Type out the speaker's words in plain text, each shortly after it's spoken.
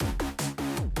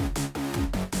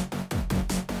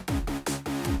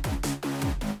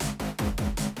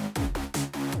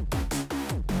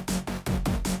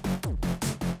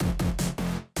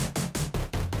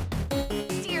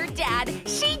Dad.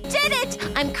 She did it!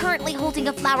 I'm currently holding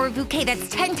a flower bouquet that's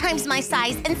 10 times my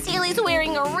size, and Celia's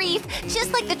wearing a wreath,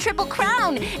 just like the Triple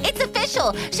Crown. It's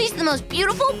official. She's the most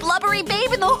beautiful, blubbery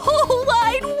babe in the whole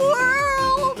wide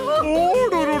world.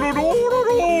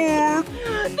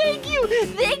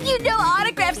 Thank you. No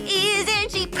autographs.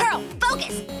 Isn't she? Pearl,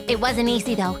 focus. It wasn't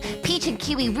easy, though. Peach and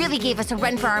Kiwi really gave us a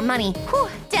run for our money. Whew,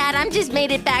 Dad, I'm just made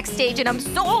it backstage, and I'm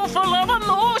so full of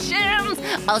emotions.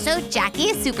 Also, Jackie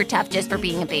is super tough just for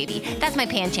being a baby. That's my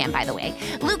pan champ, by the way.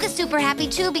 Luca's super happy,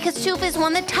 too, because Toofus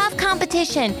won the tough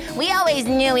competition. We always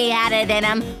knew he had it in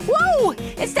him. Woo!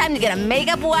 It's time to get a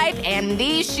makeup wipe and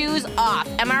these shoes off.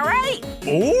 Am I right?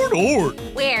 Or.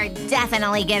 We're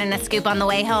definitely getting a scoop on the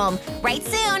way home. Right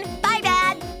soon. Bye,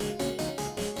 Dad.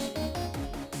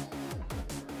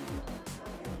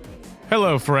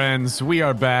 Hello, friends. We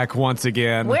are back once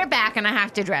again. We're back, and I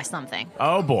have to address something.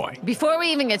 Oh, boy. Before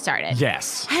we even get started.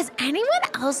 Yes. Has anyone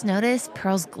else noticed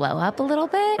Pearl's glow up a little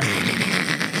bit?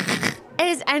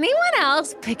 Is anyone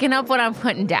else picking up what I'm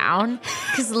putting down?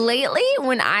 Because lately,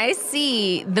 when I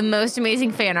see the most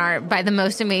amazing fan art by the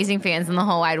most amazing fans in the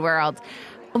whole wide world,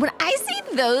 when I see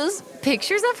those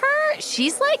pictures of her,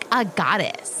 she's like a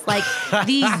goddess. Like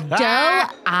these doe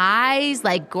eyes,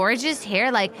 like gorgeous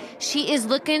hair. Like she is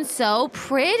looking so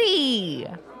pretty.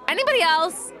 Anybody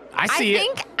else?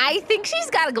 I think she's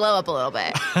got to glow up a little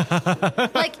bit.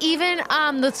 Like even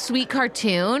the sweet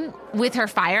cartoon with her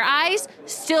fire eyes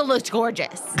still looks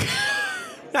gorgeous.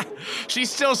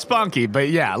 She's still spunky, but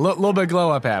yeah, a little bit of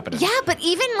glow up happening. Yeah, but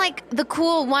even like the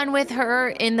cool one with her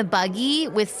in the buggy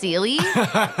with Celie,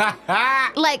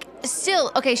 like still,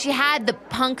 okay, she had the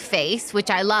punk face, which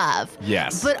I love.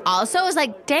 Yes. But also I was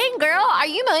like, dang girl, are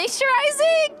you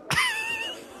moisturizing?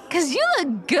 Because you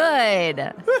look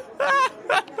good.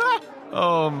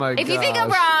 Oh my god. If you think I'm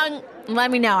wrong,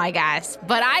 let me know, I guess.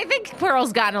 But I think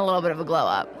Pearl's gotten a little bit of a glow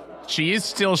up. She is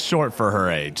still short for her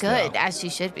age. Good, though. as she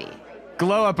should be.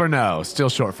 Glow up or no, still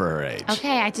short for her age.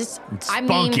 Okay, It's I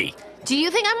spunky. mean, do you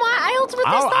think I'm wild with this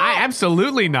thought?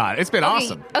 Absolutely not. It's been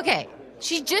awesome. Okay,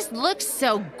 she just looks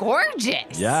so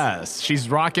gorgeous. Yes, she's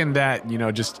rocking that,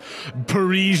 just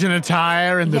Parisian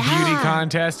attire in the beauty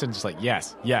contest, and just like,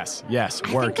 yes, I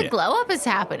work think the it. glow up is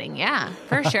happening, yeah,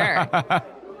 for sure.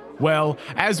 Well,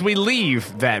 as we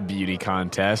leave that beauty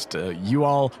contest, you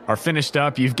all are finished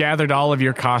up. You've gathered all of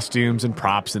your costumes and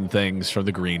props and things from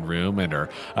the green room and are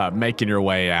making your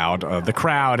way out. The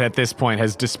crowd at this point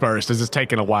has dispersed as it's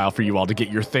taken a while for you all to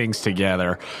get your things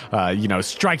together.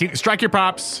 Strike your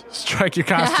props, strike your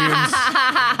costumes,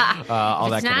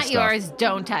 all that kind of stuff. If it's not yours,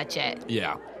 don't touch it.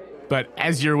 Yeah. But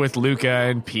as you're with Luca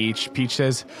and Peach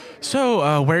says,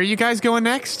 so where are you guys going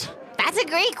next? That's a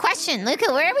great question.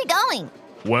 Luca, where are we going?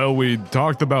 Well, we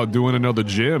talked about doing another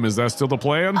gym. Is that still the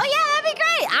plan? Oh, yeah, that'd be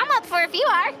great. I'm up for it if you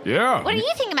are. Yeah. What are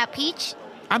you thinking about, Peach?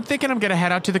 I'm thinking I'm going to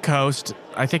head out to the coast.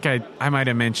 I think I might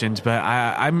have mentioned, but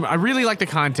I really like the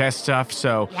contest stuff,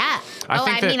 so... Yeah.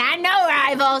 I know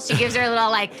Rival. She gives her a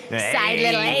little, side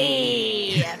little,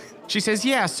 hey. She says,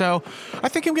 yeah, so I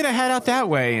think I'm going to head out that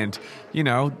way and,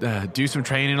 do some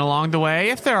training along the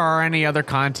way. If there are any other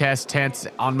contest tents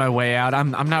on my way out,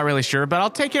 I'm not really sure, but I'll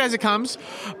take it as it comes.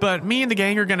 But me and the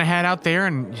gang are going to head out there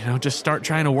and, just start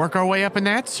trying to work our way up in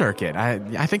that circuit.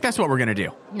 I think that's what we're going to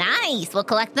do. Nice. We'll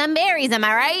collect them berries, am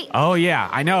I right? Oh, yeah,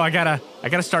 I know. I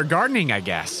gotta start gardening, I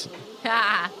guess.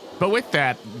 But with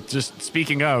that, just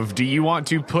speaking of, do you want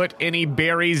to put any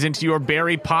berries into your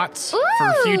berry pots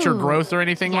for future growth or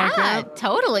anything like that? Yeah,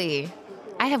 totally.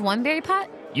 I have one berry pot.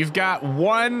 You've got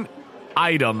one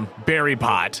item berry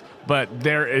pot, but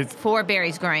there is... 4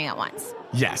 berries growing at once.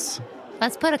 Yes.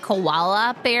 Let's put a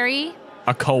koala berry.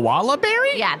 A koala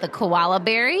berry? Yeah, the koala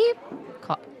berry.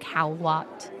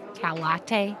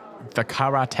 Kalate. The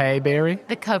karate berry?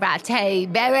 The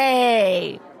karate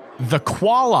berry. The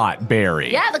qualot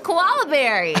berry. Yeah, the koala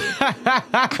berry.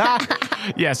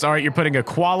 Yes, all right, you're putting a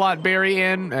qualot berry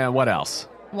in. What else?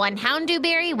 1 houndoo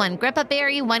berry, 1 greppa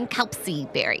berry, 1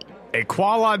 kelpsie berry. A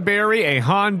qualot berry, a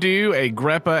houndoo, a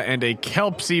greppa, and a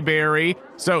kelpsie berry.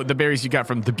 So the berries you got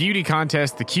from the beauty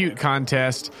contest, the cute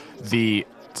contest, the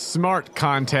smart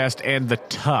contest, and the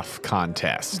tough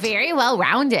contest. Very well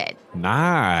rounded.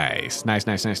 Nice.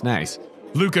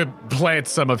 Luca plants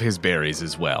some of his berries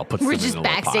as well. We're just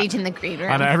backstage in the green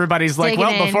room. I know everybody's like,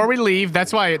 Digging in. before we leave,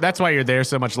 that's why you're there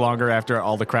so much longer after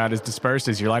all the crowd is dispersed,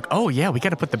 is you're like, oh yeah, we got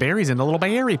to put the berries in the little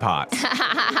berry pots.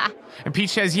 And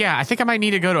Peach says, yeah, I think I might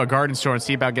need to go to a garden store and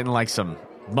see about getting like some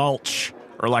mulch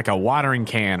or like a watering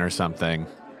can or something.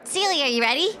 Celia, are you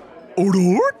ready?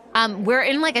 We're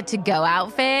in like a to-go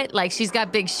outfit. Like she's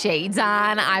got big shades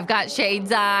on. I've got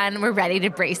shades on. We're ready to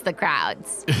brace the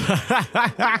crowds.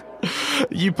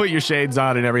 You put your shades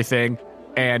on and everything.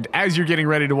 And as you're getting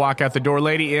ready to walk out the door,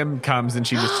 Lady M comes and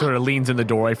she just sort of leans in the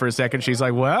doorway for a second. She's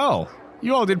like, well,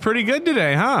 you all did pretty good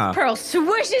today, huh? Pearl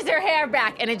swishes her hair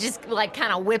back and it just like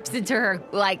kind of whips into her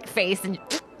like face and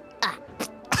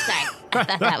sorry, I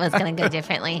thought that was gonna go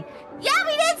differently. Yeah,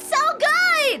 we did so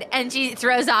good! And she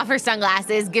throws off her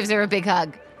sunglasses, gives her a big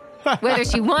hug, whether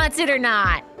she wants it or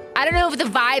not. I don't know if the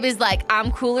vibe is like,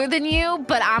 I'm cooler than you,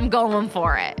 but I'm going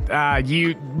for it.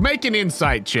 You make an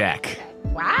insight check.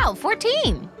 Wow,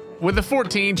 14. With the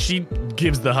 14, she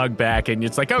gives the hug back, and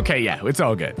it's like, okay, yeah, it's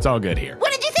all good. It's all good here.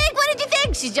 What did you think? What did you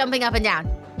think? She's jumping up and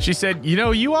down. She said,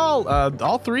 you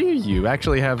all three of you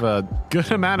actually have a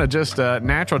good amount of just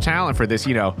natural talent for this,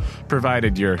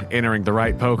 provided you're entering the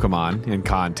right Pokemon in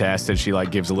contest. And she,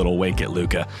 gives a little wink at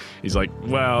Luca. He's like,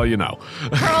 well,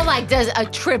 Pearl, does a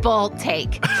triple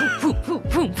take.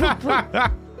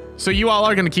 So you all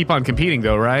are going to keep on competing,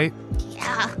 though, right?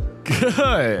 Yeah.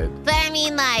 Good. But I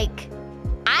mean,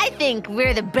 I think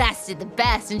we're the best of the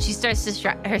best. And she starts to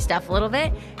strut her stuff a little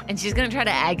bit. And she's going to try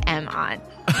to egg Em on.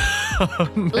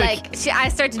 I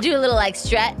start to do a little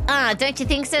strut. Don't you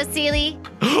think so, Seely?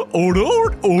 Oh, no.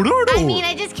 I mean,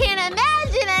 I just can't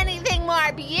imagine anything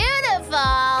more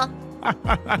beautiful.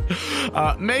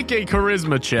 Make a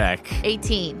charisma check.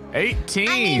 18. 18.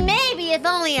 I mean, maybe if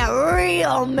only a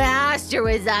real master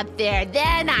was up there,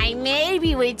 then I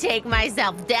maybe would take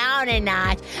myself down a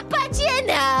notch. But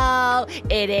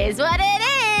it is what it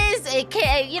is. It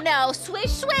can,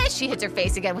 swish, swish. She hits her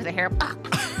face again with her hair.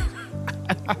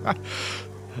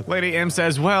 Lady M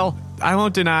says, well, I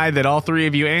won't deny that all three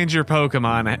of you and your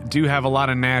Pokemon do have a lot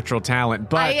of natural talent,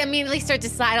 but... I immediately start to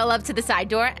sidle up to the side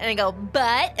door, and I go,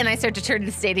 and I start to turn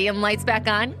the stadium lights back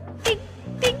on. Ding,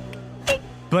 ding, ding.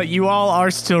 But you all are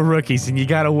still rookies, and you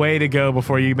got a way to go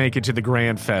before you make it to the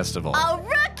Grand Festival. A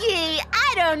rookie?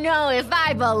 I don't know if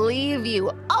I believe you.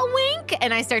 A wink,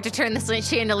 and I start to turn the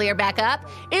chandelier back up.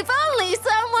 If only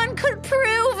someone could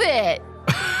prove it.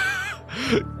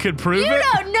 Could prove it? You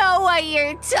don't know what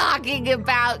you're talking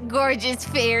about, gorgeous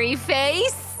fairy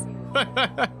face.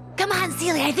 Come on,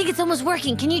 Seely, I think it's almost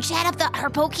working. Can you chat up her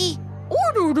pokey?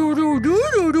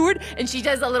 And she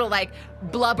does a little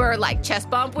blubber chest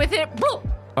bump with it.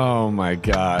 Oh my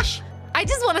gosh. I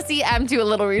just want to see Em do a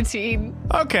little routine.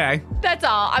 Okay. That's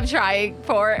all I'm trying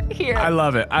for here. I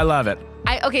love it.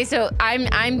 Okay, so I'm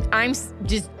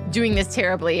just doing this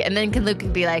terribly, and then Luke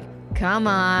can be like, come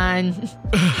on.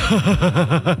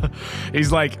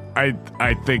 He's like, I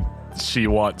think she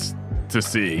wants to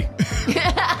see.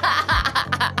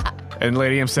 And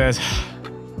Lady M says,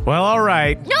 well, all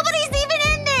right. Nobody's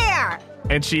even in there.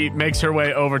 And she makes her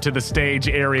way over to the stage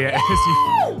area. As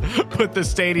you put the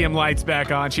stadium lights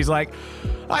back on, she's like,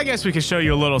 I guess we can show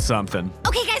you a little something.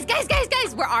 Okay, guys.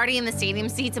 We're already in the stadium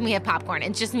seats and we have popcorn.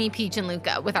 It's just me, Peach, and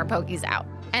Luca with our pokies out.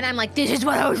 And I'm like, this is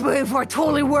what I was waiting for. It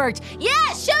totally worked. Yeah,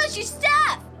 show us your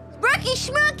stuff. Rookie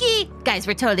schmookie. Guys,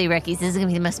 we're totally rookies. This is going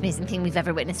to be the most amazing thing we've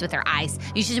ever witnessed with our eyes.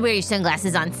 You should wear your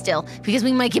sunglasses on still because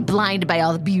we might get blinded by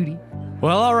all the beauty.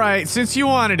 Well, all right. Since you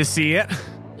wanted to see it.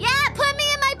 Yeah, put me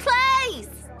in my place.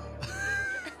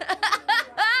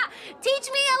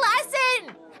 Teach me a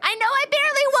lesson. I know I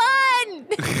barely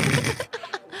won.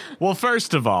 Well,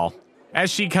 first of all, as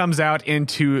she comes out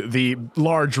into the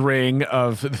large ring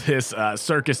of this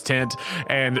circus tent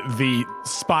and the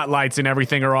spotlights and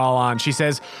everything are all on, she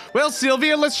says, well,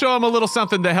 Sylvia, let's show him a little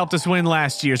something that helped us win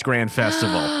last year's Grand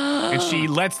Festival. And she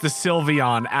lets the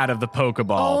Sylveon out of the Pokeball.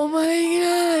 Oh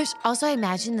my gosh. Also, I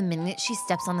imagine the minute she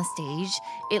steps on the stage,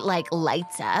 it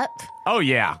lights up. Oh,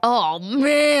 yeah. Oh,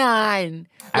 man.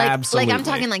 Absolutely. I'm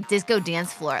talking disco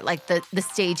dance floor. The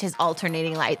stage has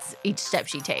alternating lights each step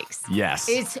she takes. Yes.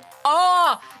 It's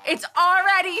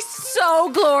already so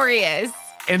glorious.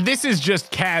 And this is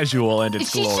just casual and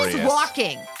it's glorious. She's just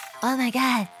walking. Oh my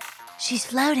God. She's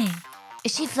floating.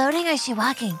 Is she floating or is she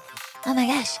walking? Oh my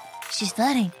gosh. She's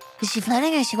floating. Is she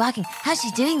floating or is she walking? How's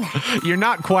she doing that? You're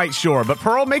not quite sure, but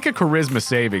Pearl, make a charisma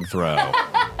saving throw.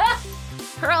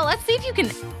 Pearl, let's see if you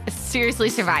can seriously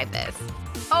survive this.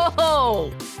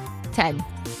 Oh, 10.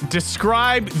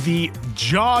 Describe the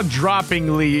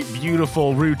jaw-droppingly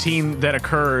beautiful routine that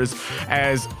occurs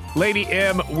as Lady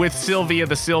M with Sylvia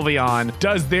the Sylveon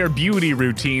does their beauty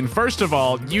routine. First of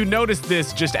all, you notice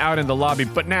this just out in the lobby,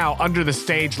 but now under the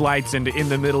stage lights and in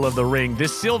the middle of the ring,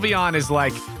 this Sylveon is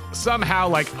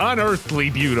somehow unearthly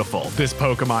beautiful. This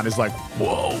Pokemon is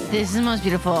whoa. This is the most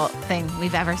beautiful thing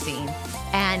we've ever seen.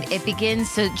 And it begins,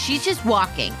 so she's just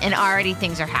walking and already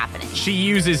things are happening. She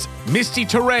uses Misty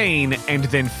Terrain and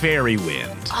then Fairy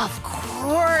Wind. Of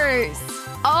course.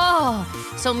 Oh,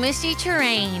 so Misty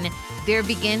Terrain there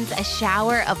begins a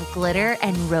shower of glitter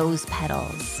and rose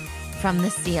petals from the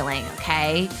ceiling,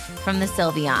 okay? From the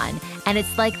Sylveon. And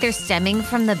it's like they're stemming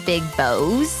from the big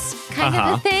bows kind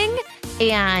of a thing.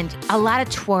 And a lot of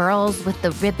twirls with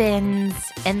the ribbons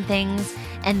and things.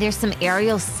 And there's some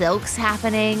aerial silks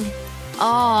happening.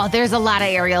 Oh, there's a lot of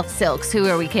aerial silks. Who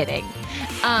are we kidding?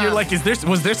 You're like,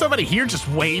 was there somebody here just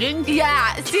waiting?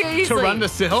 Yeah, seriously. To run the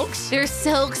silks? There's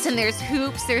silks and there's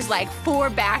hoops. There's like 4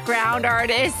 background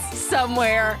artists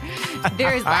somewhere.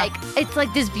 There's like, it's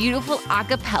like this beautiful a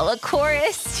cappella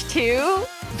chorus too.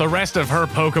 The rest of her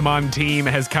Pokemon team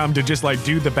has come to just like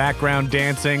do the background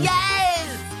dancing. Yes!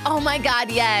 Oh my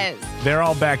God, yes. They're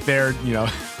all back there,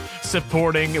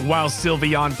 supporting while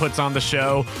Sylveon puts on the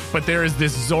show. But there is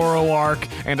this Zoroark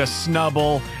and a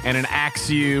Snubbull and an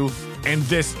Axew and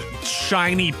this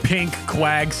shiny pink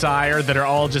Quagsire that are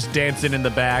all just dancing in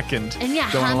the back and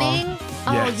yeah, going humming. along.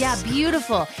 Oh Yes. yeah,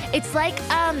 beautiful. It's like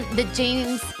the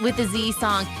James with the Z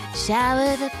song,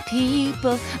 shower the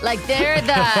people. Like they're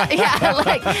the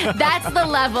like that's the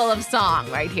level of song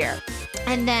right here.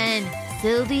 And then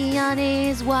Sylveon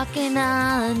is walking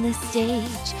on the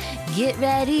stage. Get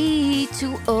ready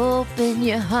to open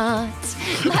your heart.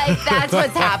 Like, that's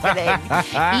what's happening.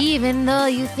 Even though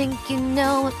you think you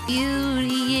know what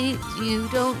beauty is, you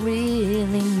don't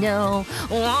really know.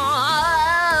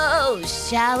 Whoa,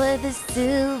 shower the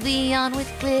Sylveon with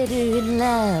glitter and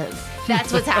love.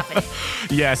 That's what's happening.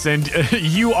 Yes, and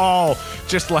you all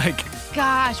just like...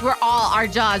 Gosh, our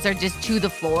jaws are just to the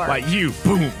floor. Like you,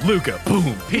 boom, Luca,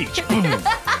 boom, Peach, boom.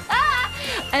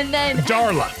 And then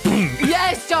Darla, boom.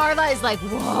 Yes, Darla is like,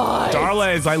 what?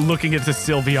 Darla is like looking at the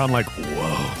Sylveon like,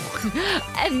 whoa.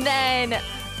 And then,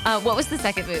 what was the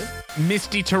second move?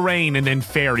 Misty Terrain and then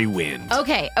Fairy Wind.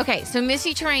 Okay. So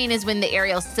Misty Terrain is when the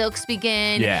aerial silks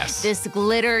begin. Yes. This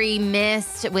glittery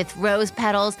mist with rose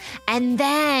petals. And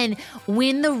then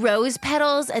when the rose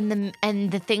petals and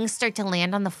the things start to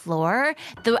land on the floor,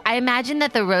 I imagine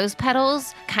that the rose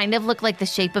petals kind of look like the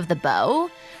shape of the bow.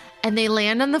 And they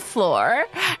land on the floor,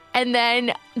 and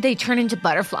then they turn into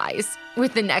butterflies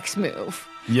with the next move.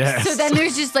 Yes. So then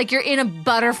there's just like you're in a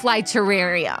butterfly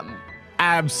terrarium.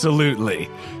 Absolutely.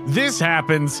 This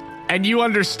happens, and you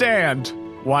understand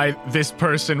why this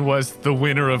person was the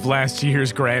winner of last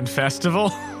year's Grand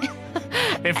Festival.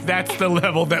 If that's the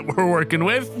level that we're working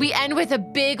with. We end with a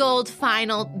big old turn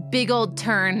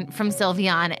from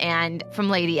Sylveon and from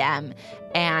Lady M,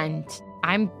 and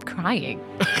I'm crying.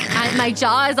 My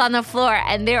jaw is on the floor,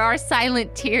 and there are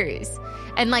silent tears.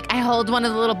 And like I hold one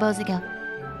of the little bows and go,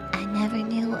 I never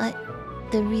knew what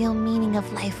the real meaning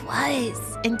of life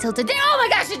was until today. Oh my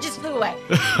gosh, it just flew away.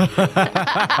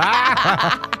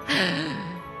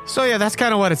 So yeah, that's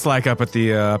kind of what it's like up at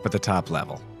the top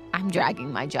level. I'm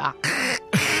dragging my jaw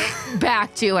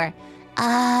back to her.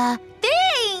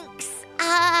 Thanks.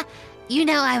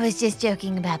 I was just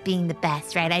joking about being the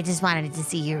best, right? I just wanted to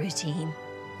see your routine.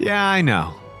 Yeah, I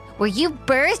know. Were you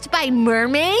birthed by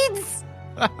mermaids?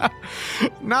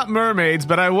 Not mermaids,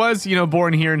 but I was,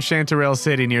 born here in Chanterelle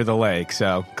City near the lake,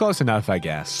 so close enough, I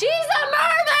guess. She's a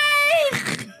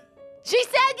mermaid! She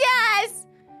said yes!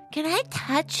 Can I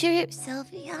touch your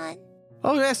Sylveon?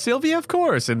 Oh, yeah, Sylvia, of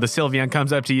course. And the Sylveon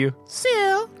comes up to you.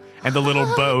 Syl. And the little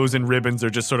bows and ribbons are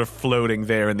just sort of floating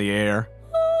there in the air.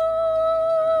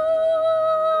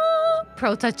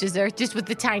 Pearl touches her just with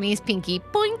the tiniest pinky.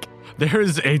 Boink.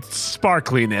 There's a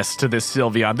sparkliness to this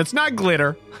Sylveon that's not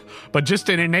glitter, but just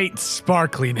an innate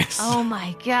sparkliness. Oh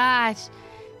my gosh.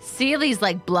 Seely's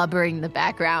like blubbering in the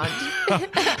background.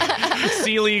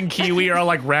 Seely and Kiwi are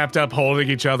like wrapped up holding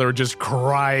each other, just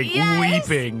crying, Yes.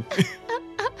 weeping.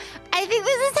 I think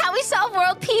this is how we solve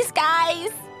world peace, guys.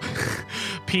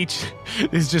 Peach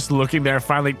is just looking there,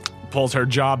 finally pulls her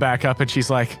jaw back up, and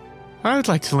she's like, I would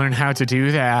like to learn how to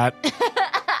do that.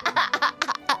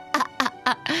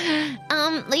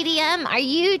 Lady M, are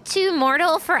you too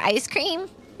mortal for ice cream?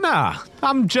 Nah,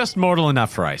 I'm just mortal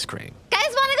enough for ice cream. Guys,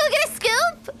 want to go get a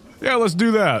scoop? Yeah, let's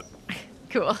do that.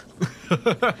 Cool.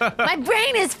 My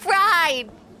brain is fried.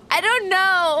 I don't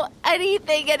know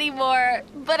anything anymore,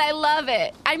 but I love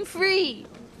it. I'm free.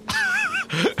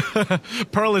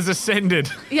 Pearl has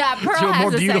ascended Yeah, Pearl to a has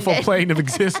more beautiful ascended. plane of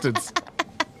existence.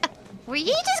 Were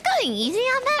you just going easy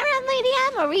on that round, Lady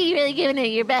M, or were you really giving it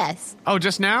your best? Oh,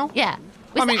 just now? Yeah.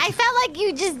 I felt like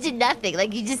you just did nothing.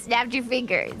 Like you just snapped your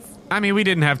fingers. I mean, we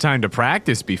didn't have time to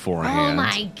practice beforehand. Oh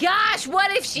my gosh,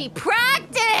 what if she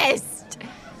practiced?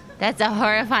 That's a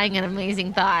horrifying and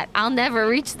amazing thought. I'll never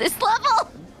reach this level.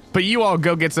 But you all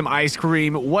go get some ice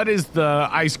cream. What is the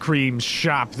ice cream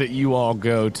shop that you all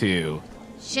go to?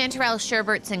 Chanterelle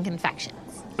Sherbets and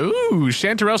Confections. Ooh,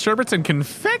 Chanterelle Sherbets and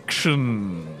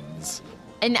Confections.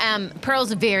 And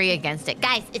Pearl's very against it.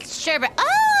 Guys, it's sherbet.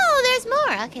 Oh, there's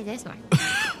more. Okay, there's more.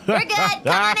 We're good. Come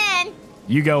on in.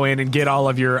 You go in and get all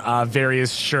of your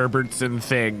various sherbets and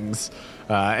things.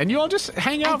 And you all just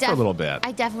hang out for a little bit.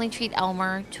 I definitely treat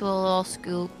Elmer to a little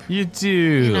scoop. You do.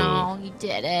 You know, you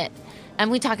did it. And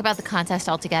we talk about the contest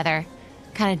all together.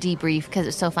 Kind of debrief because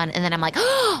it's so fun. And then I'm like,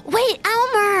 oh, wait,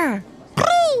 Elmer.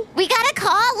 We got to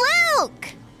call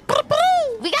Luke.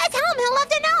 We got to tell him. He'll love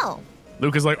to know.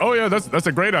 Luke is like, oh, yeah, that's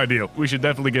a great idea. We should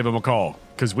definitely give him a call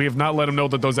because we have not let him know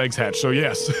that those eggs hatched. So,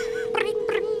 yes.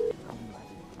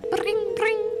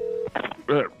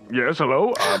 Yes,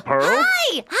 hello, Pearl?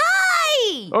 Hi!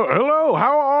 Oh, hello,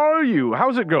 how are you?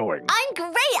 How's it going? I'm great.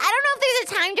 I don't know if there's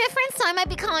a time difference, so I might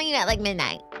be calling you at like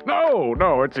midnight. No,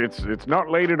 it's not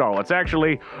late at all. It's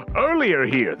actually earlier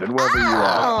here than wherever you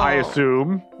are, I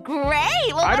assume. Great.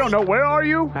 Well, I don't know, where are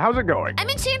you? How's it going? I'm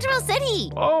in Chanterelle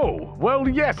City. Oh, well,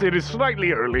 yes, it is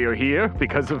slightly earlier here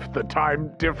because of the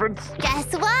time difference.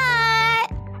 Guess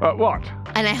what? What?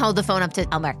 And I hold the phone up to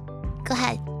Elmer. Go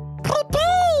ahead.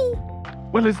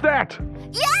 Well, is that?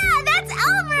 Yeah, that's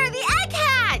Elmer, the egg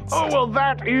hatch. Oh, well,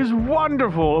 that is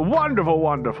wonderful. Wonderful,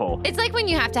 wonderful. It's like when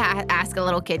you have to ask a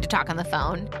little kid to talk on the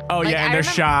phone. Oh, Like, yeah, and I they're remember-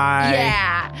 shy.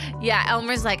 Yeah,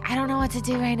 Elmer's like, I don't know what to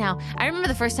do right now. I remember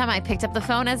the first time I picked up the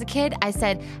phone as a kid, I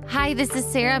said, hi, this is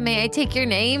Sarah. May I take your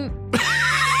name?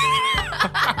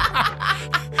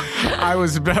 I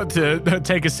was about to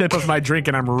take a sip of my drink,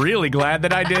 and I'm really glad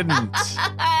that I didn't.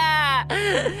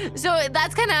 So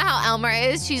that's kind of how Elmer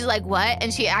is. She's like, what?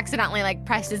 And she accidentally like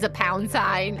presses a pound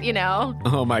sign, you know?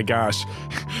 Oh, my gosh.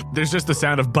 There's just the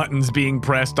sound of buttons being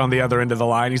pressed on the other end of the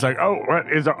line. He's like, Oh, what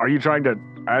are you trying to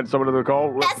add someone to the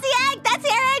call? That's the egg. That's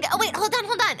your egg. Oh, wait, hold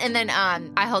on. And then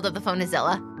I hold up the phone to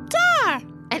Zilla. Dar.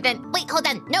 And then, wait, hold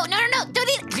on. No. Don't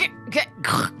eat. A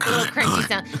little crunchy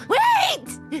sound.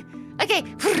 Wait. Okay.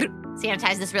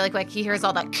 Sanitize this really quick. He hears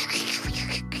all that.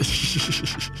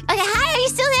 Okay, hi, are you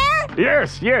still there?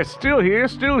 Yes,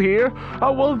 still here.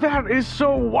 Oh, well, that is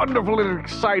so wonderful and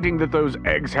exciting that those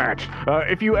eggs hatch.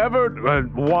 If you ever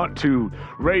want to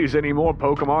raise any more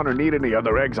Pokemon or need any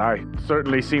other eggs, I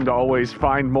certainly seem to always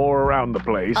find more around the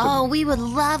place. Oh, we would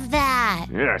love that.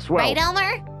 Yes, well. Right,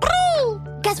 Elmer?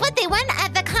 Guess what? They won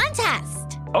at the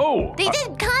contest. Oh. They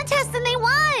did contest and they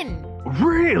won.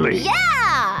 Really?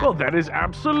 Yeah. Well, that is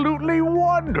absolutely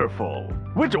wonderful.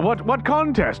 What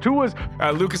contest? Who was?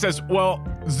 Lucas says, well,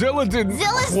 Zilla didn't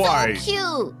Zilla's quite, so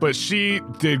cute. but she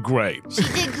did great. She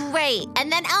did great.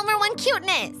 And then Elmer won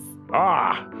cuteness.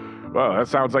 Ah. Well, that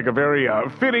sounds like a very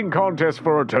fitting contest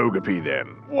for a Togepi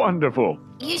then. Wonderful.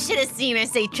 You should have seen her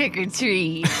say trick or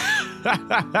treat.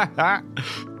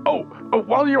 Oh,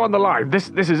 while you're on the line, this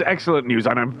is excellent news,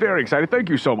 and I'm very excited. Thank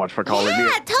you so much for calling me.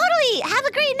 Yeah, totally. Have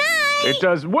a great night. It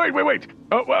does. Wait.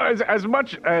 Well, as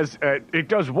much as it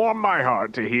does warm my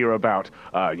heart to hear about,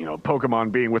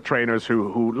 Pokemon being with trainers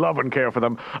who love and care for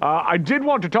them, I did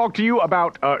want to talk to you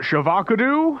about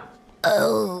Shavakadu.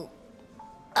 Oh.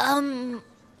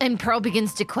 And Pearl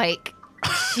begins to quake.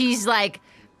 She's like,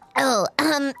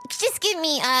 just give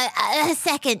me a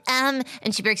second. And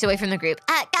she breaks away from the group.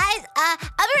 Guys, I'll be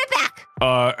right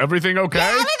back. Everything okay? Yeah,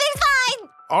 everything's fine.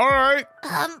 All right.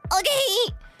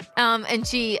 Okay. And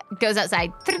she goes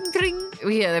outside.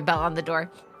 We hear the bell on the door.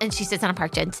 And she sits on a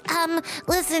park bench.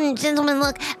 Listen, gentlemen,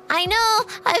 look, I know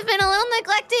I've been a little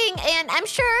neglecting, and I'm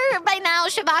sure by now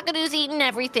Shavakadu's eaten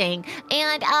everything.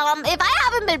 And if I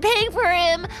haven't been paying for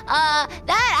him,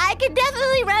 that I can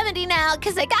definitely remedy now,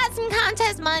 because I got some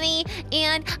contest money.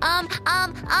 And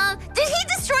did he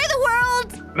destroy the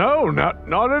world? No,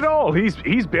 not at all.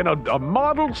 He's been a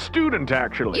model student,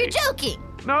 actually. You're joking.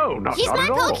 No, not He's at my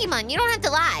all. Pokemon. You don't have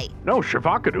to lie. No,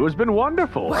 Shavakadu has been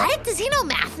wonderful. What? Does he know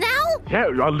math now? Yeah,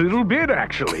 a little bit,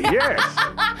 actually, yes.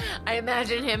 I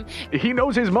imagine him. He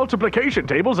knows his multiplication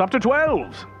tables up to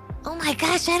 12. Oh my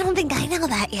gosh, I don't think I know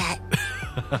that yet.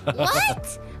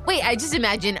 What? Wait, I just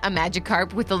imagine a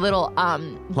Magikarp with a little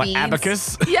Like beads.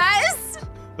 abacus? Yes.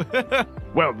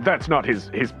 Well, that's not his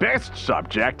best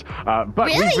subject, but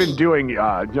we've Really? been doing,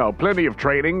 plenty of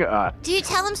training. Do you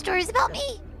tell him stories about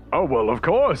me? Oh, well, of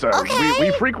course. Okay.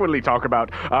 We frequently talk about,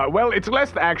 it's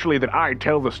less actually that I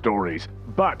tell the stories,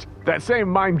 but that same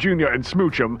Mime Jr. and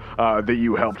Smoochum that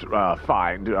you helped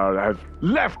find have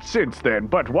left since then.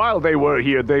 But while they were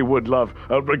here, they would love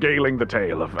regaling the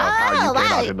tale of how you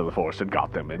came out into the forest and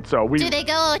got them. And so we... Do they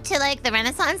go to, like, the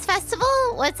Renaissance Festival?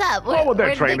 What's up? Oh, well, their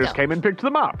where do they trainers go? came and picked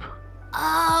them up.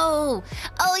 Oh,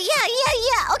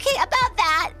 yeah. Okay, about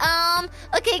that.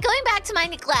 Okay, going back to my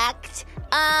neglect.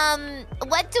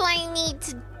 What do I need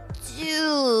to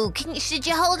do? Should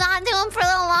you hold on to him for a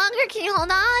little longer? Can you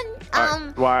hold on?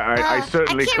 I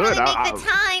certainly I can't could. really make the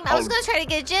time. I was going to try to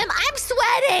get a gym. I'm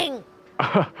sweating.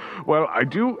 Well, I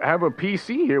do have a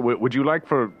PC here. Would you like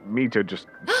for me to just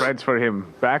transfer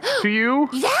him back to you?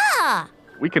 Yeah.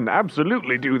 We can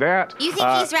absolutely do that. You think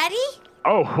he's ready?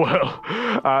 Oh, well,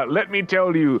 let me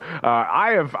tell you,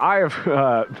 I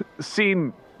have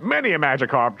seen many a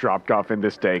Magikarp dropped off in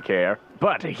this daycare,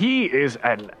 but he is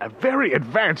a very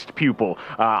advanced pupil.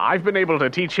 I've been able to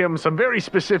teach him some very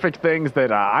specific things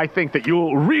that I think that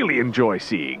you'll really enjoy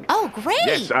seeing. Oh, great.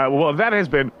 Yes, well, that has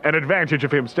been an advantage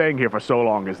of him staying here for so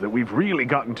long, is that we've really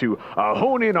gotten to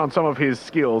hone in on some of his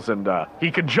skills, and he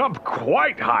can jump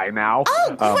quite high now.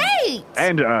 Oh, great.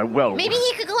 And, well... Maybe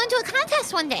he could go into a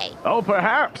contest one day. Oh,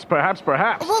 perhaps.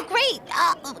 Well, great.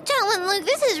 Gentlemen, look,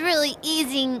 this is really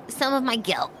easing some of my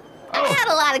guilt. I've had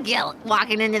a lot of guilt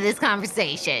walking into this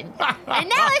conversation. And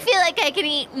now I feel like I can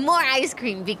eat more ice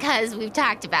cream because we've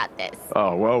talked about this.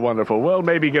 Oh, well, wonderful. Well,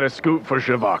 maybe get a scoop for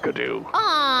Shavakadu.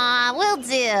 Aw, will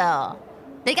do.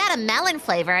 They got a melon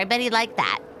flavor. I bet he'd like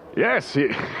that. Yes.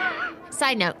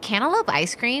 Side note, Cantaloupe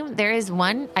ice cream. There is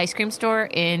one ice cream store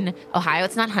in Ohio.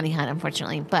 It's not Honey Hunt,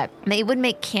 unfortunately, but they would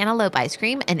make cantaloupe ice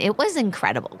cream, and it was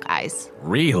incredible, guys.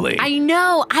 Really? I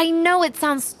know it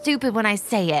sounds stupid when I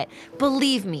say it.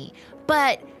 Believe me.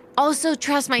 But also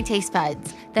trust my taste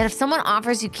buds that if someone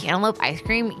offers you cantaloupe ice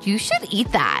cream, you should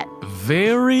eat that.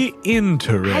 Very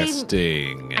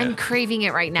interesting. I'm craving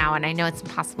it right now, and I know it's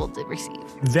impossible to receive.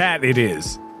 That it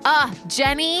is.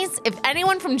 Jenny's, if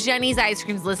anyone from Jenny's Ice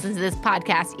Creams listens to this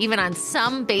podcast, even on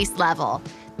some base level,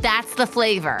 that's the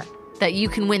flavor that you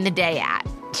can win the day at.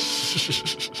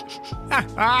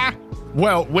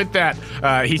 Well, with that,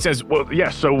 he says, Well,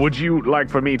 yes, so would you like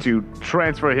for me to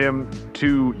transfer him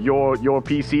to your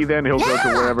PC then? He'll go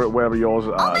to wherever yours,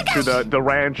 to the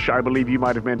ranch, I believe you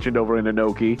might have mentioned, over in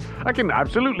Inoki. I can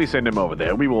absolutely send him over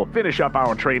there. We will finish up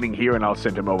our training here and I'll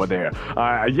send him over there.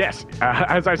 Yes,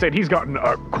 as I said, he's gotten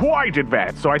quite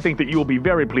advanced, so I think that you'll be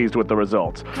very pleased with the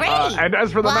results. Great. And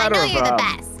as for the matter I know of... you're the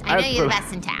best. I know you're the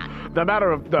best in town. The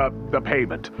matter of the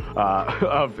payment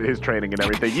of his training and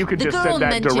everything, you could just send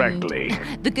that directly.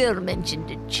 The girl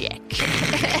mentioned a check.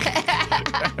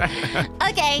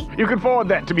 Okay. You can forward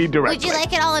that to me directly. Would you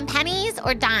like it all in pennies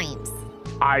or dimes?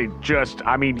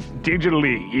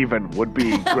 Digitally even would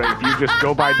be great if you just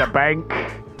go by the bank.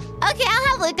 Okay, I'll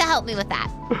have Luke to help me with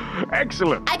that.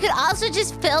 Excellent. I could also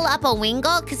just fill up a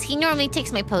Wingle, because he normally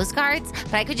takes my postcards,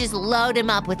 but I could just load him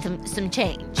up with some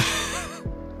change.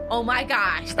 Oh my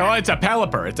gosh. oh, it's a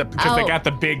Pelipper. It's because they got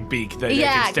the big beak that they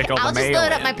can stick all the I'll mail just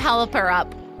load up in. my Pelipper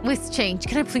up with change.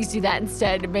 Can I please do that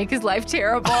instead to make his life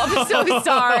terrible? I'm so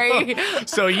sorry.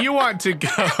 So you want to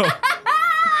go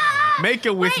make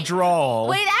a withdrawal.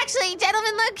 Wait, actually,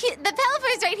 gentlemen, look, the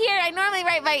Pelipper's right here. I normally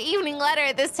write my evening letter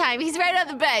at this time. He's right on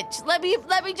the bench. Let me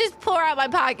just pour out my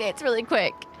pockets really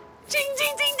quick. Ding,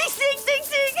 ding, ding, ding, ding, ding,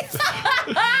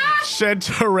 ding.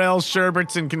 Chanterelle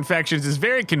Sherbets and Confections is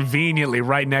very conveniently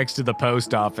right next to the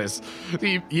post office.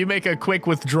 You make a quick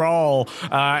withdrawal,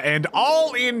 and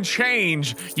all in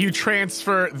change, you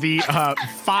transfer the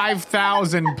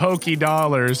 5,000 Poké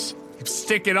Dollars.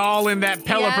 Stick it all in that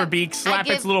Pelipper beak, slap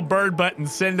its little bird butt, and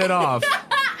send it off.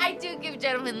 I do give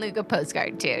Gentleman Luke a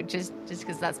postcard too, just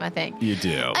because that's my thing. You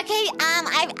do. Okay,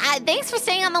 thanks for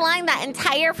staying on the line that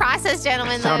entire process,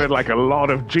 Gentleman Luke. Sounded like a lot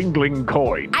of jingling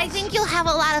coins. I think you'll have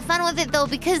a lot of fun with it though,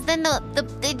 because then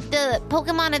the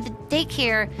Pokemon at the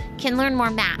daycare can learn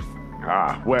more math.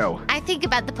 Well. I think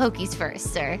about the Pokies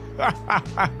first, sir.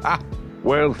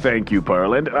 Well, thank you,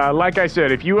 Pearl. And like I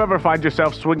said, if you ever find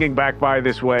yourself swinging back by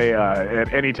this way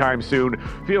at any time soon,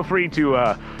 feel free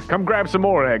to come grab some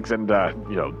more eggs and,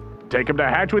 take them to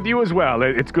hatch with you as well.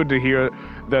 It's good to hear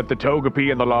that the Togepi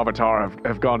and the Larvitar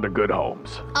have gone to good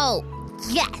homes. Oh,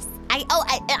 yes. I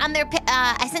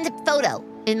sent a photo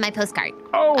in my postcard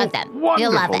of them. Wonderful,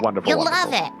 You'll love it. wonderful, You'll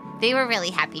wonderful. love it. They were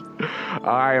really happy.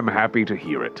 I am happy to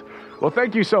hear it. Well,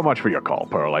 thank you so much for your call,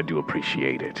 Pearl. I do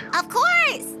appreciate it. Of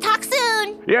course. Talk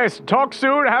soon. Yes, talk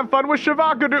soon. Have fun with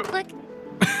Shavakadu. Click.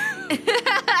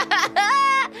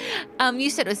 You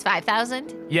said it was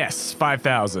 5,000? Yes,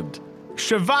 5,000.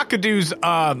 Shavakadu's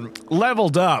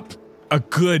leveled up a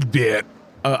good bit,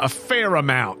 a fair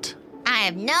amount. I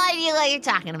have no idea what you're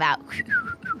talking about.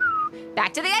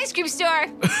 Back to the ice cream store.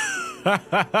 Woo!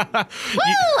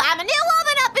 I'm a new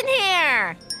woman up in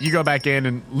here. You go back in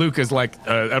and Luca's like,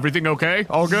 everything okay?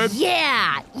 All good?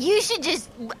 Yeah, you should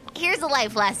here's a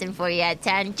life lesson for you at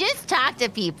 10. Just talk to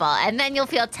people, and then you'll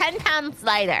feel 10 pounds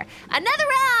lighter. Another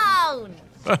round.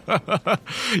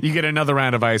 You get another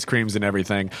round of ice creams and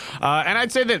everything. And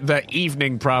I'd say that the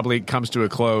evening probably comes to a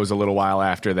close a little while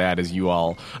after that as you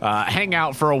all hang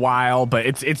out for a while. But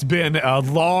it's been a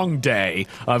long day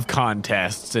of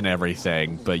contests and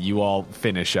everything. But you all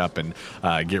finish up and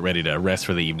get ready to rest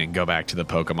for the evening, go back to the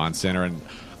Pokemon Center. And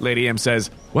Lady M says,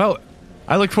 well,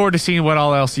 I look forward to seeing what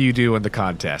all else you do in the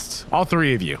contests. All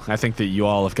three of you. I think that you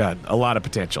all have got a lot of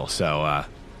potential. So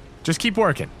just keep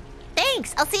working.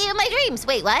 Thanks. I'll see you in my dreams.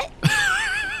 Wait,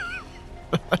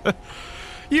 what?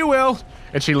 You will.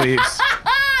 And she leaves.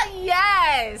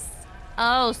 Yes.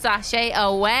 Oh, sashay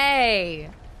away.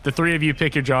 The three of you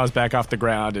pick your jaws back off the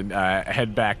ground and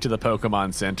head back to the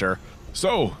Pokemon Center.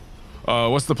 So,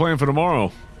 what's the plan for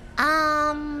tomorrow?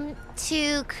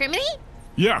 To Criminy?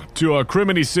 Yeah, to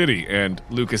Criminy City. And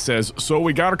Lucas says, so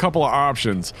we got a couple of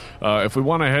options. If we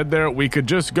want to head there, we could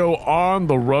just go on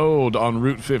the road on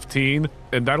Route 15,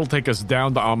 and that'll take us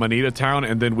down to Amanita Town,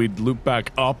 and then we'd loop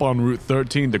back up on Route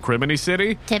 13 to Criminy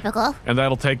City. Typical. And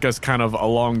that'll take us kind of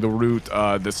along the route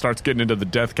that starts getting into the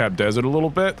Deathcap Desert a little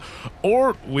bit.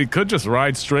 Or we could just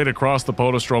ride straight across the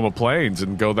Potostroma Plains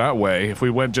and go that way. If we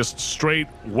went just straight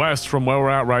west from where we're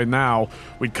at right now,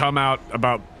 we'd come out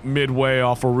about midway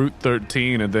off of Route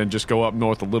 13 and then just go up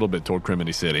north a little bit toward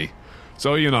Criminy City.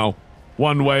 So,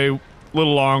 one way, a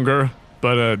little longer,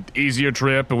 but a easier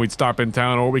trip, and we'd stop in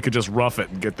town, or we could just rough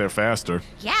it and get there faster.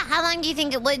 Yeah, how long do you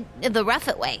think it would, the rough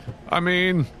it way? I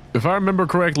mean, if I remember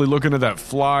correctly, looking at that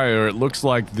flyer, it looks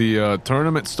like the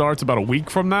tournament starts about a week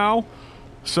from now.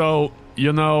 So,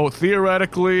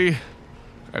 theoretically,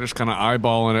 I just kind of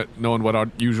eyeballing it, knowing what our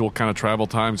usual kind of travel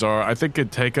times are. I think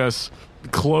it'd take us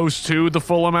close to the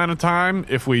full amount of time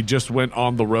if we just went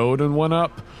on the road and went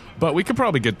up. But we could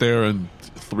probably get there in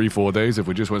 3-4 days if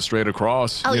we just went straight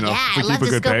across. Oh, if yeah, we I love keep a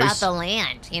to good scope pace. out the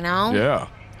land, Yeah.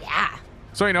 Yeah.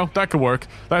 So, that could work.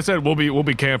 That said, we'll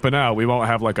be camping out. We won't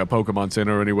have like a Pokemon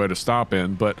Center or anywhere to stop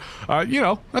in. But, I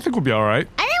think we'll be all right.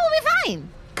 I think we'll be fine.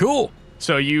 Cool.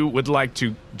 So you would like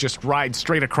to just ride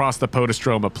straight across the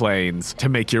Potostroma Plains to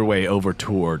make your way over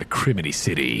toward Criminy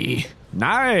City.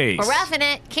 Nice. We're roughing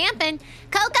it, camping.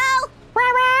 Coco!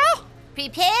 Rah-rah!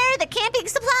 Prepare the camping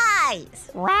supplies.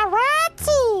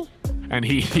 Rah-rah-tee! And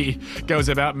he goes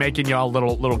about making y'all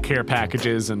little care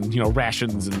packages and,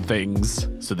 rations and things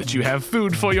so that you have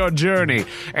food for your journey.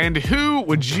 And who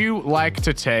would you like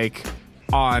to take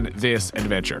on this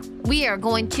adventure? We are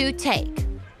going to take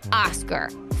Oscar,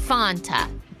 Fanta,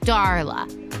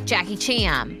 Darla, Jackie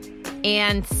Cham,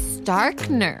 and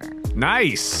Starkner.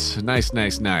 Nice.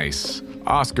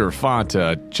 Oscar,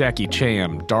 Fanta, Jackie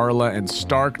Cham, Darla, and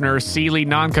Starkner. Sealy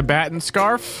non-combatant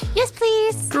scarf? Yes,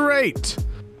 please. Great.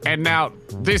 And now,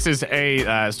 this is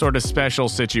a sort of special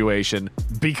situation.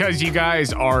 Because you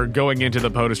guys are going into the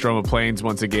Potostroma Plains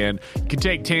once again, you can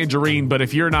take Tangerine, but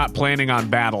if you're not planning on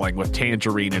battling with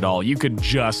Tangerine at all, you can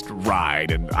just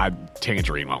ride, and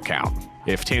Tangerine won't count.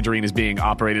 If Tangerine is being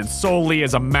operated solely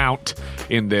as a mount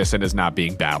in this and is not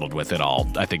being battled with at all,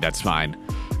 I think that's fine.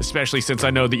 Especially since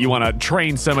I know that you want to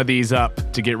train some of these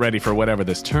up to get ready for whatever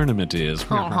this tournament is.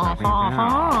 Well,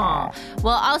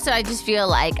 also, I just feel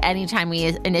like anytime we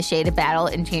initiate a battle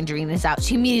and Tangerine is out,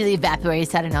 she immediately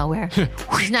evaporates out of nowhere.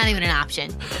 She's not even an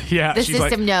option. Yeah, The she's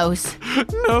system knows.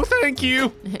 No, thank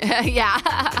you.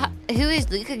 Yeah. Who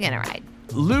is Luca going to ride?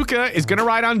 Luca is going to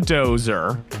ride on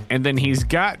Dozer, and then he's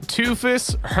got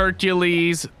Toofus,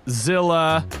 Hercules,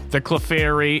 Zilla, the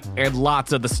Clefairy, and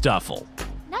lots of the Stuffle.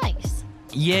 Nice.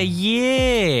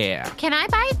 Yeah. Can I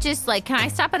can I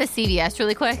stop at a CVS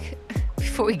really quick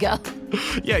before we go?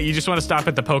 Yeah, you just want to stop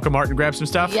at the Pokemart and grab some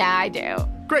stuff? Yeah, I do.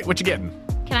 Great, what you getting?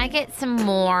 Can I get some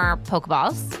more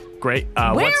Pokeballs? Great,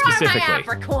 Where what specifically? are my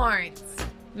apricorns?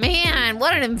 Man,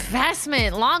 what an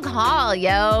investment. Long haul,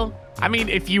 yo. I mean,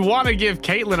 if you want to give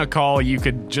Caitlin a call, you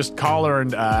could just call her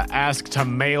and ask to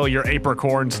mail your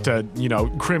apricorns to,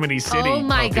 Criminy City. Oh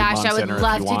my Pokemon gosh, I would Center if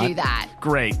love you to want. do that.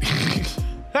 Great.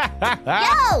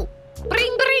 Yo!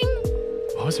 Bring, bring,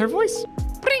 What was her voice?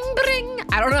 bring, bring.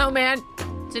 I don't know, man.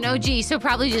 It's an OG, so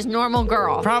probably just normal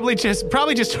girl. Probably just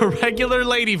a regular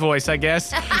lady voice, I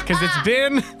guess, because it's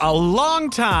been a long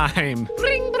time.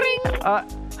 Bring, bring.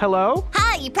 Hello?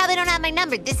 Hi, you probably don't have my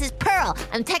number. This is Pearl.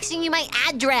 I'm texting you my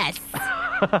address.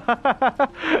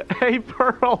 Hey,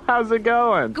 Pearl, how's it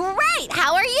going? Great!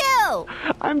 How are you?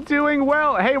 I'm doing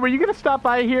well. Hey, were you going to stop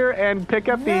by here and pick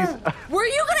up these? Were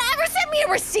you going to ever send me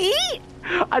a receipt?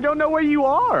 I don't know where you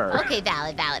are. Okay,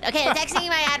 valid. Okay, I'm texting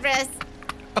you my address.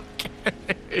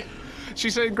 She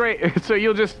said, great. So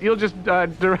you'll just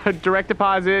direct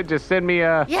deposit, just send me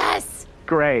a... Yes.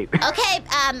 Great. Okay,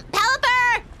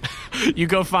 Pelipper! You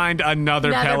go find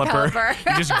another Pelipper.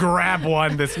 Pelipper. You just grab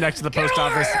one that's next to the post over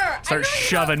office, here. start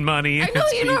shoving money. I in know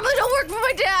its you beak. normally don't work for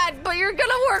my dad, but you're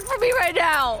gonna work for me right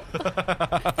now.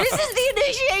 This is the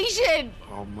initiation.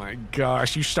 Oh my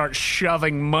gosh, you start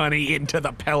shoving money into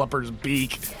the Pelipper's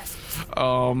beak.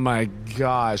 Oh my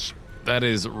gosh. That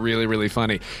is really, really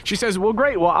funny. She says, well,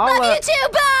 great. Well, I'll Love you too,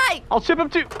 bye! I'll ship him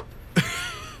to. Come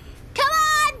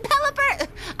on, Pelipper!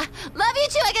 Love you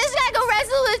too, I guess I gotta go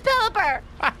wrestle with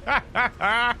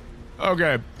Pelipper.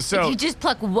 Okay, so You just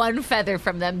pluck one feather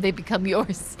from them, they become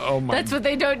yours. Oh my That's what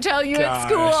they don't tell you gosh. at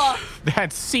school.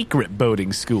 That's secret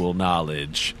boating school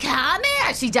knowledge. Come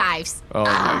here, she dives. Oh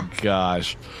my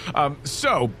gosh.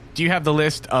 So, do you have the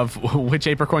list of which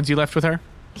apricorns you left with her?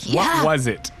 Yeah. What was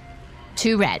it?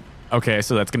 2 red, Okay,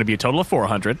 so that's going to be a total of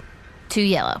 400, 2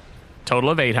 yellow. total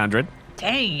of 800,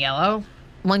 Dang, yellow.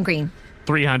 1 green,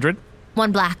 300,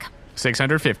 1 black.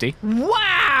 650.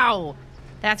 Wow!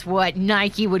 That's what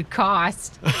Nike would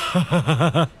cost.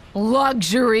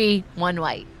 Luxury, 1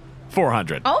 white.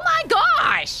 400. Oh my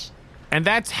gosh! And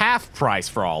that's half price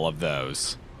for all of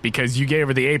those because you gave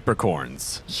her the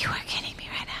apricorns. You are kidding me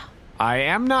right now. I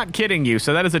am not kidding you.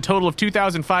 So that is a total of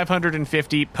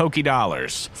 2,550 Poké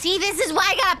dollars. See, this is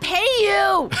why I gotta pay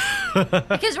you.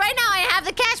 Because right now I have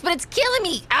the cash, but it's killing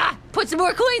me. Put some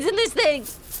more coins in this thing.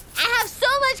 I have so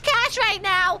much cash right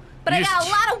now, but I You got a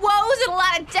just- lot of woes and a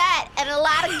lot of debt and a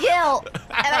lot of guilt.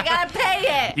 And I gotta pay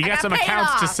it. You I got gotta some pay it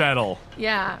accounts to off. settle.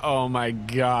 Yeah. Oh my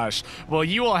gosh. Well,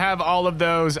 you will have all of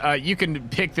those. You can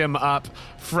pick them up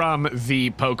from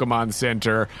the Pokemon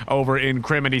Center over in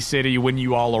Criminy City when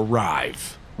you all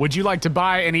arrive. Would you like to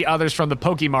buy any others from the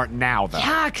Pokemart now, though?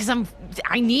 Yeah, because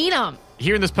I need them.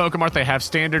 Here in this Pokemart, they have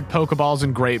standard Pokeballs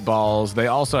and Great Balls. They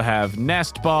also have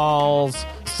Nest Balls,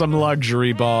 some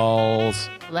Luxury Balls.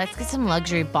 Let's get some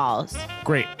luxury balls.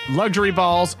 Great. Luxury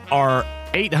Balls are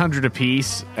 800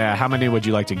 apiece. How many would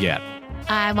you like to get?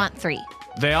 I want 3.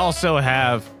 They also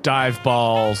have Dive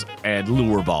Balls and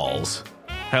Lure Balls.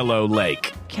 Hello,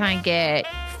 Lake. Can I get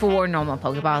 4 normal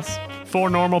Pokeballs? 4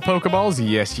 normal Pokeballs?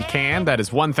 Yes, you can. That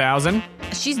is 1,000.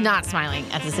 She's not smiling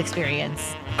at this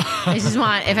experience. I just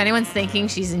want, if anyone's thinking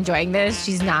she's enjoying this,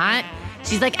 she's not.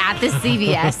 She's like at this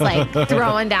CVS, like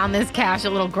throwing down this cash a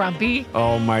little grumpy.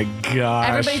 Oh my gosh.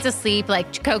 Everybody's asleep.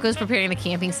 Like Coco's preparing the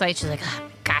camping site. She's like, oh,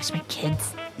 gosh, my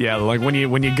kids. Yeah, like when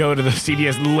you go to the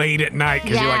CVS late at night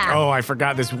because you're like, Yeah. oh, I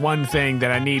forgot this one thing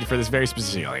that I need for this very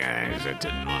specific. Like, I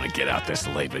didn't want to get out this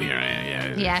late, but here I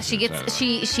am. Yeah, she gets,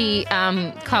 she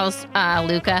calls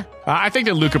Luca. I think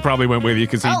that Luca probably went with you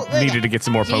because he Oh, Luca. needed to get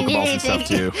some more Do you need Pokeballs and stuff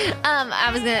too.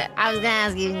 I was gonna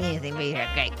ask you anything, but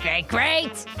you're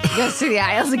great. Goes through the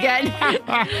aisles again.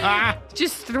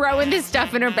 Just throwing this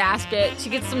stuff in her basket. She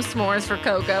gets some s'mores for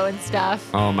Coco and stuff.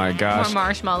 Oh my gosh. More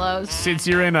marshmallows. Since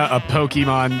you're in a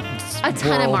Pokemon A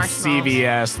ton of World marshmallows.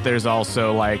 CVS, there's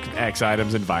also like X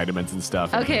items and vitamins and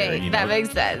stuff. in Okay, there, you that know.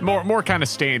 makes sense. More kind of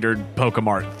standard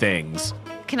Pokemart things.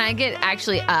 Can I get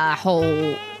actually a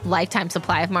whole lifetime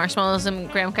supply of marshmallows and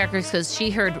graham crackers? Because she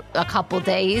heard a couple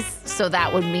days, so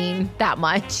that would mean that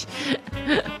much.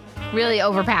 Really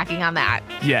overpacking on that.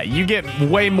 Yeah, you get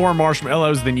way more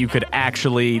marshmallows than you could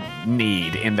actually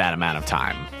need in that amount of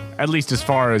time. At least as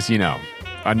far as,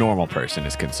 a normal person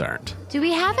is concerned. Do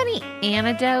we have any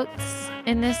antidotes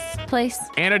in this place?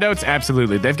 Antidotes,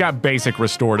 absolutely. They've got basic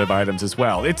restorative items as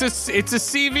well. It's a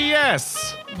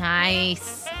CVS.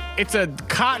 Nice. It's a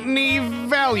cottony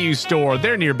value store.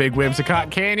 They're near Big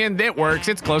Whimsicott Canyon. That works.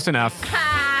 It's close enough.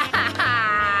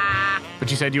 But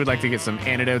you said you would like to get some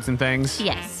antidotes and things?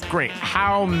 Yes. Great.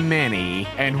 How many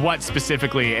and what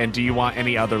specifically? And do you want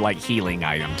any other like healing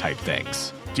item type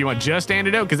things? Do you want just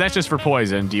antidote? Because that's just for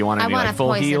poison. Do you want I any want like a full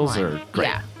poison heals one. or great?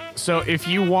 Yeah. So if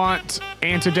you want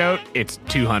antidote, it's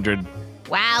 200.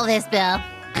 Wow, this bill.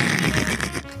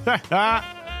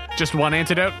 Just one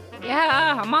antidote?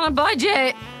 Yeah, I'm on a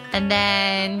budget. And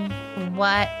then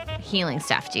what healing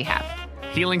stuff do you have?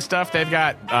 Healing stuff, they've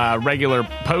got regular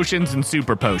potions and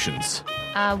super potions.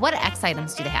 What X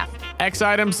items do they have? X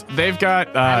items, they've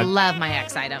got I love my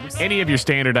X items. any of your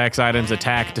standard X items: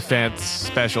 attack, defense,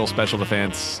 special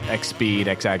defense, X speed,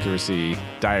 X accuracy,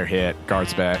 dire hit, guard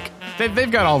spec.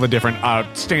 They've got all the different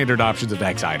standard options of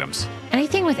X items.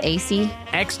 Anything with AC?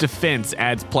 X defense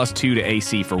adds +2 to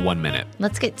AC for 1 minute.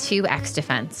 Let's get 2 X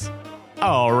defense.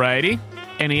 Alrighty.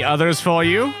 Any others for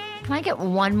you? Can I get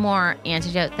one more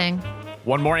antidote thing?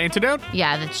 One more antidote?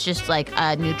 Yeah, that's just like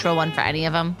a neutral one for any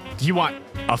of them. Do you want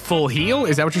a full heal?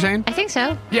 Is that what you're saying? I think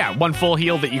so. Yeah, one full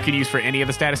heal that you can use for any of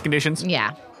the status conditions.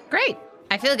 Yeah. Great.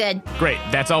 I feel good. Great.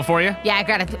 That's all for you? Yeah, I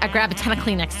grab a ton of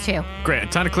Kleenex too. Great. A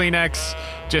ton of Kleenex,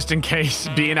 just in case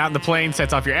being out in the plane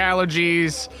sets off your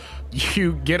allergies.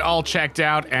 You get all checked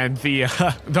out, and the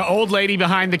old lady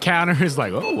behind the counter is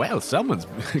like, oh, well, someone's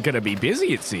going to be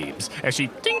busy, it seems. As she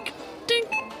dink, dink,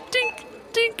 dink,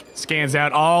 dink, scans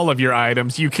out all of your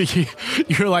items. You're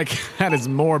like, that is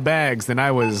more bags than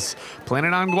I was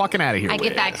planning on walking out of here I with.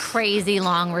 get that crazy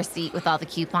long receipt with all the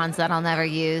coupons that I'll never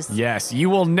use. Yes, you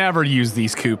will never use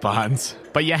these coupons,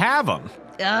 but you have them.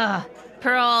 Ugh.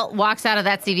 Pearl walks out of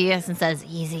that CVS and says,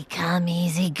 easy come,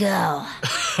 easy go.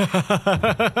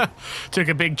 Took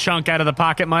a big chunk out of the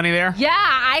pocket money there. Yeah,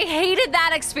 I hated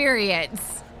that experience.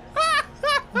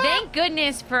 Thank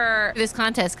goodness for this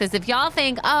contest, because if y'all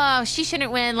think, oh, she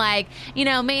shouldn't win, like,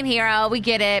 main hero, we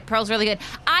get it, Pearl's really good.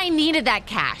 I needed that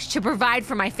cash to provide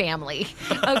for my family,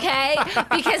 okay?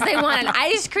 Because they wanted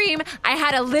ice cream. I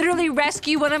had to literally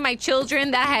rescue one of my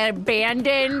children that I had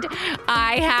abandoned.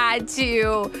 I had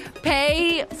to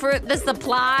pay for the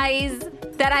supplies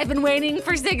that I've been waiting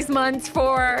for 6 months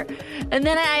for. And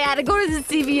then I had to go to the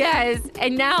CVS.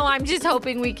 And now I'm just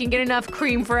hoping we can get enough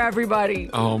cream for everybody.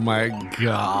 Oh my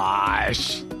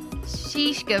gosh.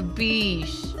 Sheesh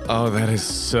gabeesh. Oh, that is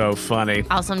so funny.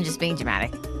 Also, I'm just being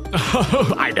dramatic.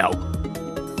 I know.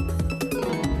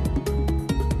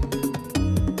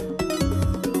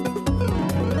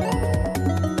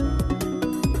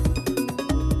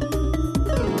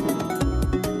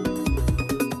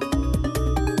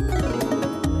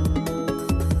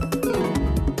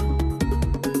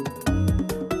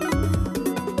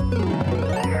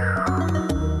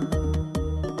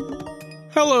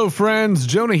 Hello, friends.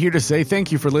 Jonah here to say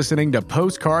thank you for listening to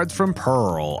Postcards from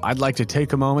Pearl. I'd like to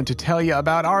take a moment to tell you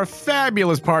about our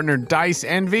fabulous partner, Dice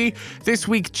Envy. This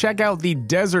week, check out the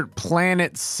Desert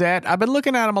Planet set. I've been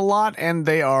looking at them a lot, and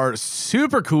they are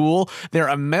super cool. They're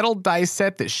a metal dice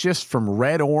set that shifts from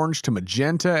red, orange to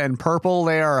magenta and purple.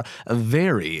 They are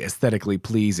very aesthetically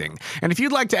pleasing. And if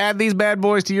you'd like to add these bad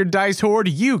boys to your dice hoard,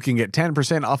 you can get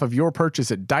 10% off of your purchase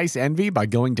at Dice Envy by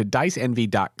going to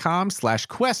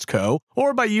diceenvy.com/questco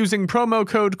or by using promo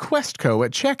code QuestCo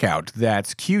at checkout.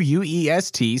 That's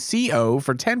QUESTCO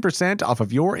for 10% off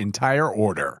of your entire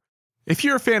order. If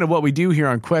you're a fan of what we do here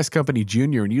on Quest Company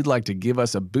Jr. and you'd like to give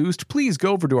us a boost, please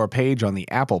go over to our page on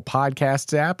the Apple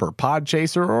Podcasts app or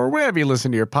Podchaser or wherever you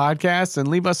listen to your podcasts and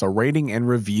leave us a rating and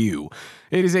review.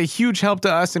 It is a huge help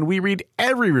to us, and we read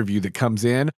every review that comes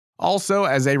in. Also,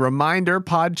 as a reminder,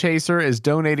 Podchaser is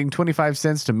donating 25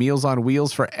 cents to Meals on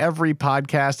Wheels for every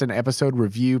podcast and episode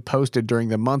review posted during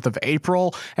the month of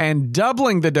April, and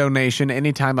doubling the donation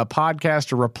anytime a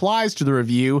podcaster replies to the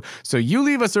review. So you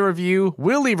leave us a review,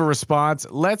 we'll leave a response.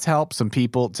 Let's help some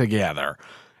people together.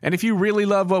 And if you really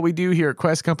love what we do here at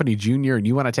Quest Company Jr. and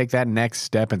you want to take that next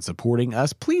step in supporting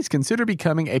us, please consider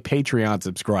becoming a Patreon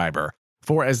subscriber.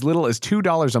 For as little as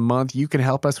 $2 a month, you can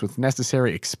help us with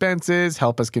necessary expenses,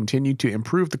 help us continue to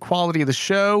improve the quality of the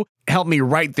show, help me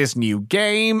write this new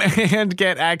game, and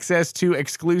get access to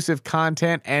exclusive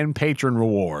content and patron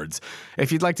rewards.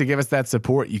 If you'd like to give us that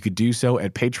support, you could do so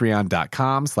at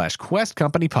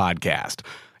patreon.com/questcompanypodcast.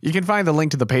 You can find the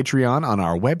link to the Patreon on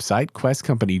our website,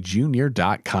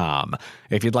 questcompanyjr.com.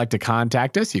 If you'd like to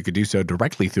contact us, you could do so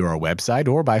directly through our website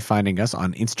or by finding us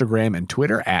on Instagram and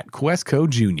Twitter at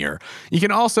QuestCoJr. You can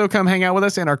also come hang out with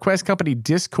us in our Quest Company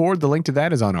Discord. The link to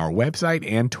that is on our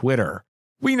website and Twitter.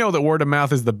 We know that word of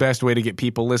mouth is the best way to get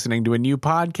people listening to a new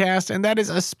podcast, and that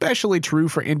is especially true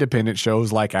for independent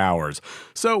shows like ours.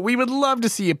 So we would love to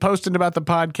see you posting about the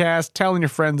podcast, telling your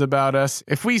friends about us.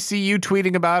 If we see you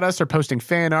tweeting about us or posting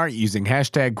fan art using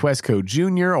hashtag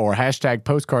QuestCoJr or hashtag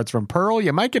Postcards from Pearl,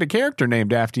 you might get a character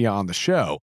named after you on the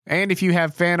show. And if you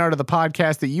have fan art of the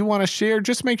podcast that you want to share,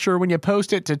 just make sure when you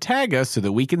post it to tag us so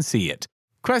that we can see it.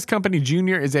 Quest Company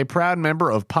Jr. is a proud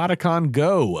member of Podicon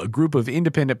Go, a group of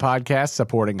independent podcasts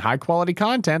supporting high-quality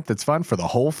content that's fun for the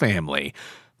whole family.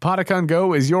 Podicon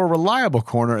Go is your reliable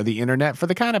corner of the internet for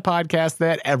the kind of podcast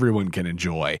that everyone can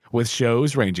enjoy, with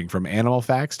shows ranging from animal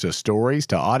facts to stories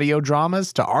to audio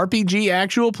dramas to RPG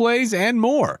actual plays and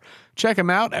more. Check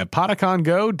them out at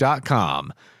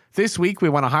podicongo.com. This week, we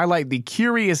want to highlight the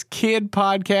Curious Kid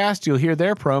podcast. You'll hear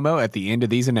their promo at the end of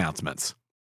these announcements.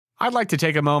 I'd like to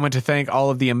take a moment to thank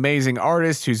all of the amazing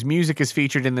artists whose music is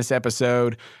featured in this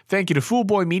episode. Thank you to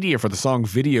Foolboy Media for the song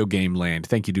Video Game Land.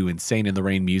 Thank you to Insane in the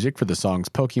Rain Music for the songs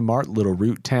Pokemart, Little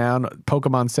Root Town,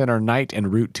 Pokemon Center Night,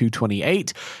 and Route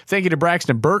 228. Thank you to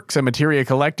Braxton Burks and Materia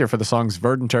Collector for the songs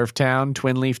Verdant Turf Town,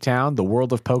 Twin Leaf Town, The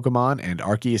World of Pokemon, and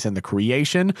Arceus and the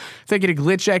Creation. Thank you to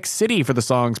Glitch X City for the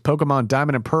songs Pokemon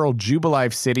Diamond and Pearl,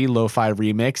 Jubilife City, Lo-Fi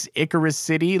Remix, Icarus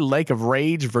City, Lake of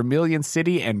Rage, Vermilion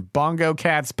City, and Bongo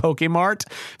Cat's Pokemon Pokemart.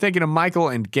 Thank you to Michael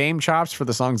and Game Chops for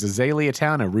the songs Azalea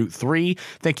Town and Route 3.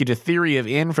 Thank you to Theory of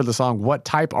In for the song What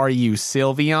Type Are You,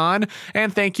 Sylveon?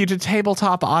 And thank you to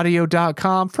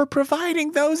TabletopAudio.com for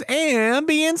providing those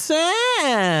ambient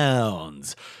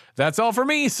sounds. That's all for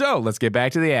me, so let's get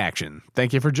back to the action.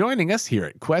 Thank you for joining us here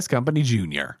at Quest Company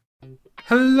Jr.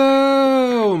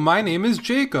 Hello, my name is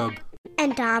Jacob.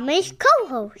 And I'm his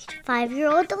co-host,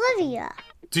 5-year-old Olivia.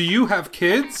 Do you have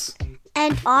kids?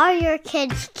 And are your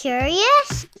kids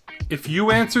curious? If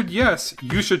you answered yes,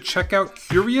 you should check out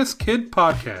Curious Kid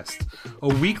Podcast, a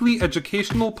weekly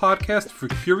educational podcast for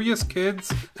curious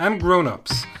kids and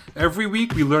grown-ups. Every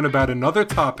week we learn about another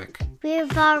topic.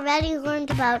 We've already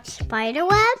learned about spider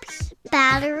webs,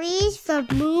 batteries, the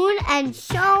moon, and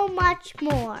so much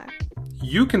more.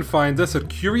 You can find us at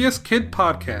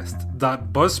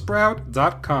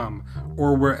CuriousKidPodcast.buzzsprout.com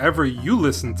or wherever you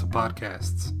listen to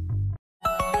podcasts.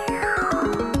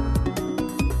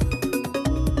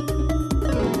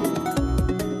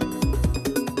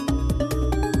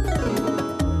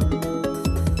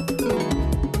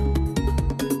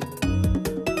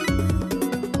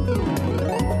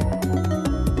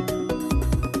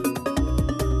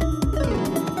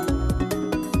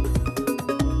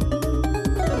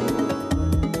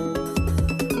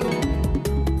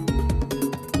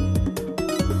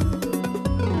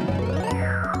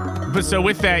 But so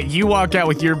with that, you walk out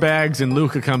with your bags, and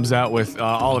Luca comes out with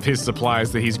all of his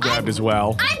supplies that he's grabbed as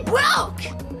well. I'm broke.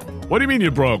 What do you mean you're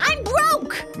broke? I'm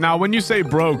broke. Now, when you say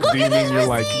broke, Look do you at mean this you're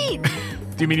like? receipt.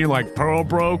 Do you mean you're like pearl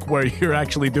broke, where you're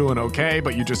actually doing okay,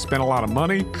 but you just spent a lot of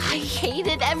money? I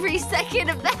hated every second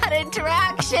of that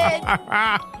interaction.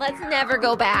 Let's never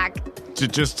go back.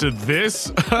 Just to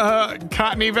this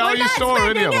Cottony We're Value not store or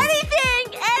any spending of them?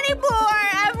 anything anymore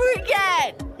ever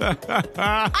again.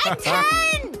 I'm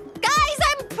 10. Guys,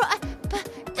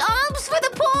 alms for the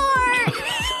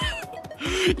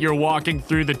poor. You're walking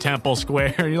through the temple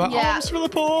square, and you're like, Yeah. alms for the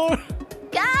poor.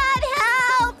 God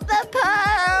help the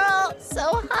pearl,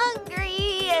 so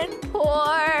hungry and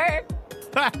poor.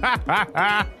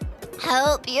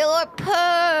 Help your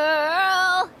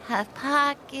pearl have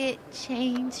pocket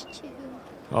change too.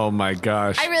 Oh my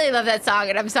gosh. I really love that song,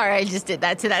 and I'm sorry I just did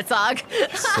that to that song.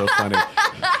 So funny.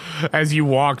 As you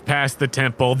walk past the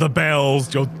temple, the bells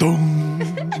go dong,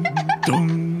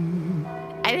 dong.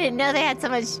 I didn't know they had so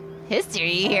much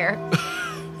history here.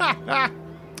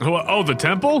 Oh, the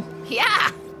temple? Yeah,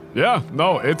 Yeah,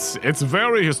 no, it's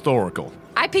very historical.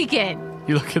 I peek in.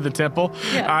 You look at the temple.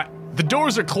 Yeah. The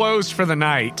doors are closed for the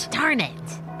night. Darn it.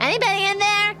 Anybody in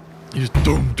there? You just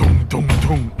dong, dong, dong,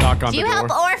 dong, knock on Do the you door.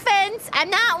 help orphans? I'm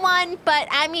not one, but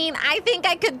I mean, I think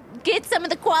I could get some of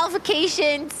the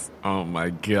qualifications. Oh my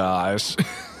gosh.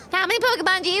 How many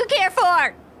Pokemon do you care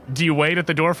for? Do you wait at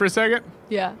the door for a second?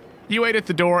 Yeah. You wait at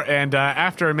the door, and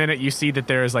after a minute, you see that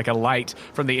there is like a light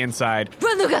from the inside.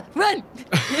 Run, Luca, run!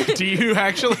 Do you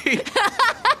actually?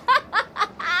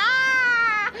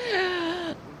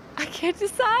 I can't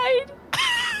decide.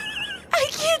 I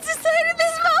can't decide at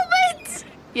this moment.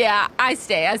 Yeah, I'll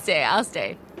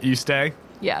stay. You stay?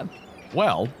 Yeah.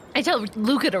 Well, I told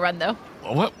Luca to run though.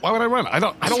 why would I run? I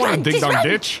don't want run, to ding just dong run.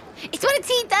 ditch. It's what a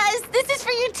teen does. This is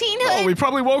for your teenhood. Oh, we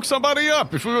probably woke somebody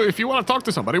up. If you want to talk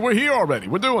to somebody, we're here already.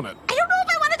 We're doing it. I don't know if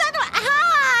I want to talk about.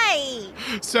 Hi.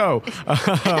 So,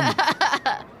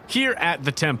 here at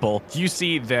the temple, you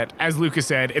see that, as Lucas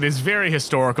said, it is very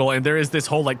historical, and there is this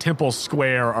whole like temple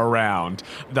square around.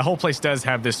 The whole place does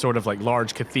have this sort of like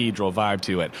large cathedral vibe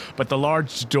to it, but the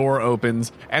large door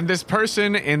opens, and this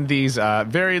person in these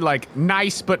very like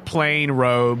nice but plain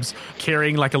robes,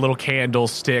 carrying like a little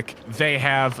candlestick. They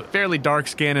have fairly dark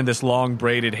skin and this long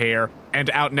braided hair. And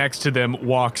out next to them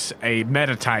walks a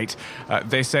Metatite.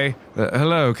 They say,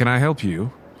 "Hello, can I help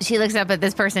you?" She looks up at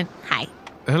this person. Hi.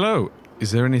 Hello.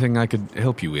 Is there anything I could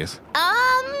help you with?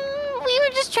 We were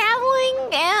just traveling,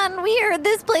 and we heard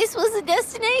this place was a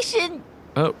destination.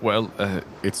 Well,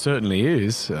 it certainly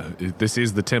is. This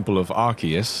is the Temple of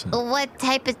Arceus. What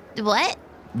type of what?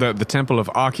 The Temple of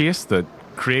Arceus, the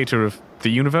creator of the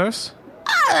universe.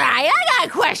 All right, I got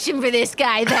a question for this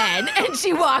guy then. And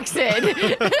she walks in.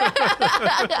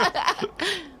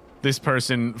 This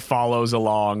person follows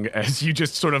along as you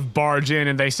just sort of barge in,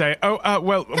 and they say, "Oh,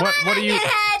 well, what are you?"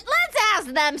 Head. Let's ask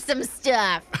them some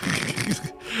stuff.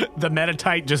 The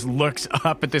Metatite just looks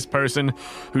up at this person,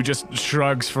 who just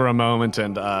shrugs for a moment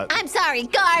and I'm sorry,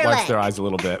 wipes their garlic. eyes a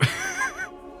little bit.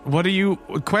 What are you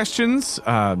questions?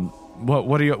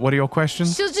 What are your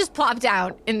questions? She'll just plop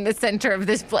down in the center of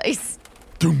this place.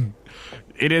 Doom.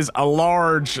 It is a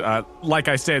large, like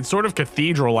I said, sort of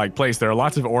cathedral-like place. There are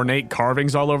lots of ornate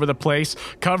carvings all over the place.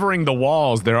 Covering the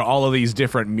walls, there are all of these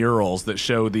different murals that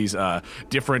show these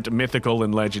different mythical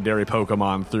and legendary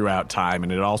Pokemon throughout time,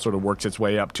 and it all sort of works its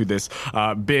way up to this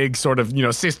big sort of,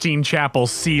 Sistine Chapel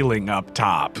ceiling up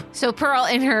top. So Pearl,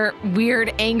 in her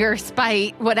weird anger,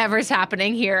 spite, whatever's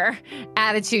happening here,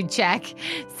 attitude check,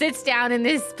 sits down in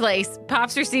this place,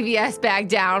 pops her CVS bag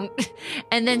down,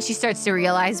 and then she starts to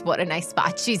realize what a nice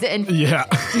spot she's in. Yeah.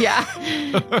 Yeah.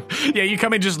 Yeah, you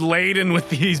come in just laden with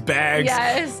these bags.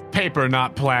 Yes. Paper,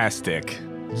 not plastic.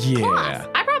 Yeah. Cloth.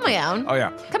 I brought my own. Oh,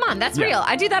 yeah. Come on, that's Yeah. real.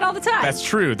 I do that all the time. That's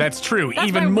true. That's my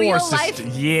even more real life.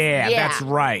 Yeah, Yeah. that's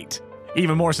right.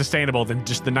 Even more sustainable than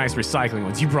just the nice recycling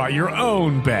ones. You brought your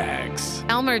own bags.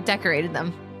 Elmer decorated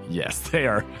them. Yes, they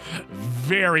are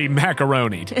very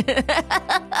macaronied.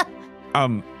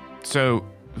 So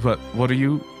what are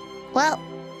you? Well,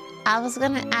 I was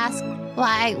gonna ask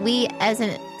why we as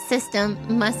a system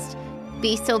must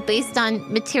be so based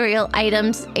on material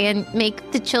items and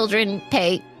make the children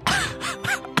pay.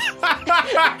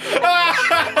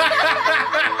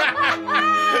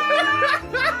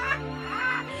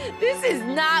 This is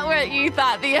not what you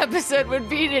thought the episode would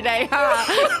be today, huh?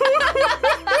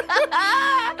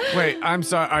 Wait, I'm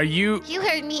sorry. Are you You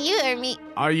heard me.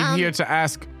 here to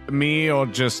ask me or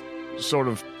just sort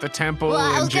of the temple Well,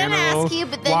 I in was gonna general? ask you,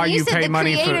 but then why you said pay the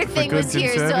money creator for thing goods was and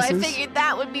here, so I services? figured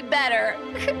that would be better.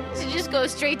 To just go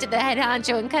straight to the head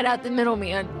honcho and cut out the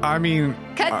middleman. I mean,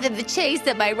 Cut to the chase,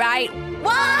 am I right?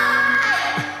 What?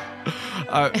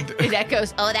 It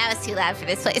echoes. Oh, that was too loud for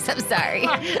this place. I'm sorry.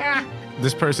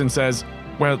 this person says,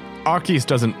 well, Arceus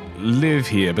doesn't live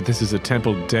here, but this is a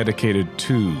temple dedicated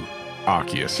to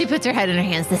Arceus. She puts her head in her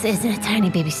hands. This isn't a tiny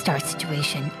baby star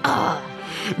situation. Oh.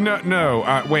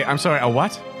 No, wait, I'm sorry, a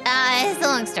what? It's a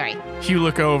long story. You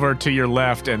look over to your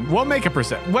left and, well, make a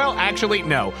perception. Well, actually,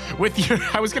 no.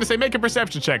 I was going to say make a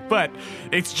perception check, but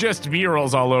it's just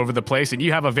murals all over the place, and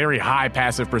you have a very high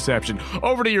passive perception.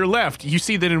 Over to your left, you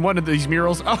see that in one of these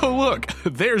murals, oh, look,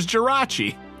 there's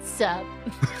Jirachi. Sup?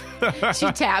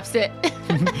 She taps it.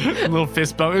 A little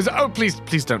fist bump. Oh,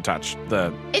 please don't touch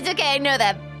the... It's okay, I know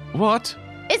that. What?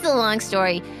 It's a long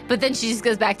story. But then she just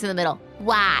goes back to the middle.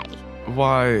 Why?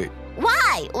 Why?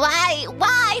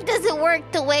 Why does it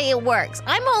work the way it works?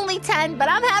 I'm only 10, but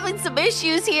I'm having some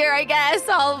issues here, I guess,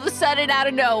 all of a sudden out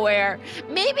of nowhere.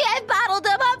 Maybe I've bottled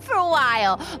them up for a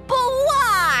while, but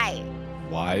why?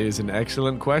 Why is an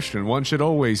excellent question. One should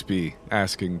always be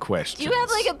asking questions. Do you have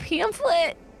like a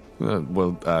pamphlet?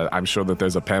 I'm sure that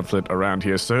there's a pamphlet around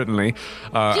here, certainly.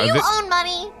 Do you own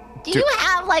money? Do you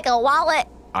have like a wallet?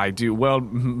 I do. Well,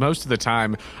 most of the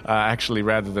time, actually,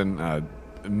 rather than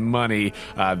money,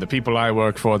 the people I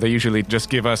work for, they usually just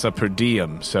give us a per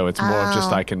diem. So it's more of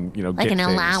just I can, Like get an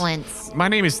things. allowance. My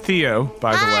name is Theo,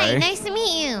 by the Hi, way. nice to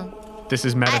meet you. This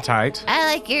is Metatite. I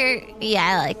like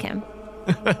I like him.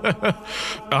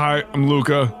 Hi, I'm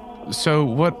Luca. So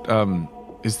what,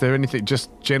 is there anything, just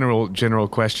general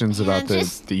questions about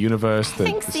the universe? I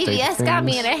think CVS got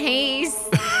me in a haze.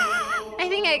 I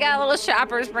think I got a little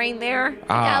shopper's brain there. I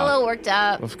got a little worked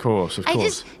up. Of course.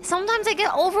 Sometimes I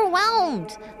get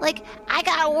overwhelmed. Like, I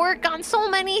gotta work on so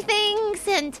many things,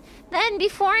 and then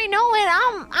before I know it,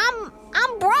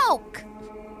 I'm broke.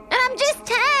 And I'm just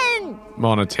 10.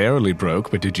 Monetarily broke,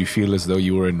 but did you feel as though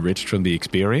you were enriched from the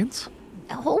experience?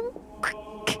 Oh,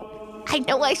 I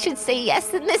know I should say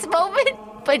yes in this moment,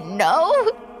 but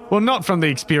no. Well, not from the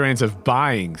experience of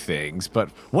buying things, but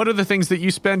what are the things that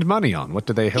you spend money on? What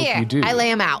do they help Here, you do? I lay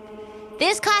them out.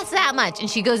 This costs that much, and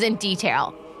she goes in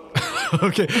detail.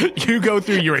 Okay, you go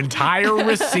through your entire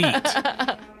receipt.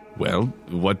 Well,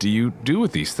 what do you do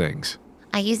with these things?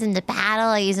 I use them to battle,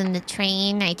 I use them to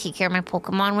train, I take care of my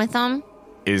Pokemon with them.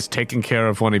 Is taking care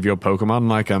of one of your Pokemon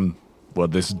like,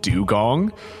 this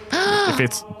Dugong? If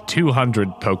it's 200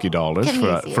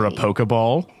 Pokédollars for a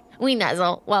Pokeball? We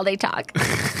nuzzle while they talk.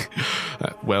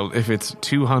 Well, if it's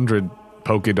 200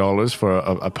 Pokédollars for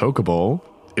a Pokeball,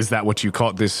 is that what you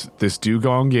caught this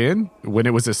Dugong in? When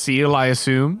it was a seal, I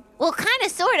assume? Well, kind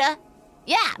of, sort of.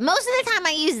 Yeah, most of the time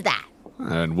I use that.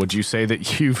 And would you say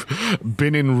that you've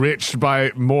been enriched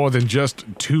by more than just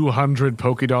 200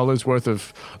 Pokédollars worth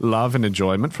of love and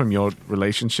enjoyment from your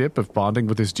relationship of bonding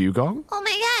with this Dugong? Oh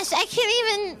my gosh, I can't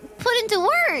even put into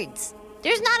words.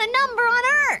 There's not a number on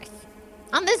Earth.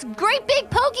 On this great big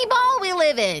Pokeball we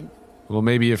live in. Well,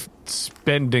 maybe if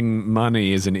spending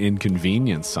money is an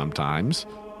inconvenience sometimes,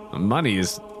 money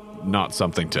is not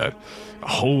something to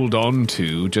hold on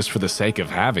to just for the sake of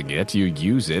having it. You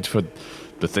use it for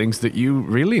the things that you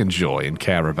really enjoy and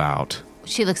care about.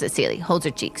 She looks at Celie, holds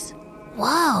her cheeks.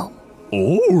 Whoa.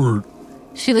 Or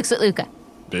She looks at Luca.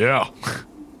 Yeah.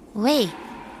 Wait,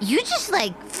 you just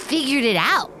figured it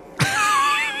out.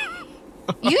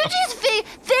 You just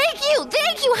thank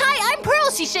you. Hi, I'm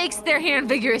Pearl. She shakes their hand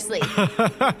vigorously. Well,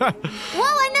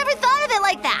 I never thought of it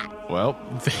like that. Well,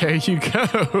 there you go.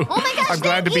 Oh my gosh, I'm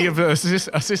glad to thank be you. of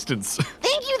assistance.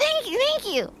 Thank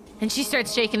you. And she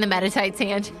starts shaking the Metatite's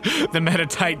hand. The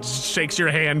Metatite shakes your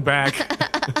hand back.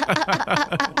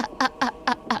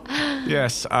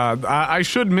 Yes, I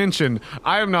should mention,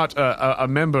 I am not a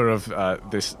member of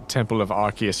this Temple of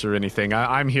Arceus or anything.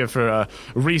 I'm here for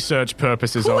research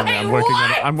purposes only. Wait,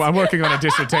 I'm working on a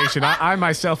dissertation. I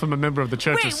myself am a member of the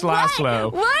Church of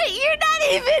Slaslow. What? You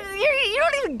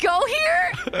don't even go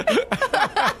here?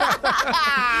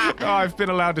 I've been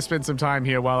allowed to spend some time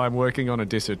here while I'm working on a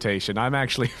dissertation. I'm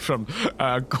actually from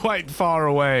quite far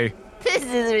away. This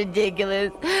is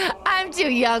ridiculous. I'm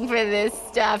too young for this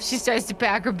stuff. She starts to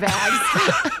pack her bags.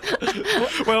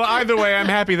 Well, either way, I'm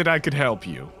happy that I could help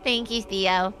you. Thank you,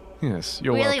 Theo. Yes,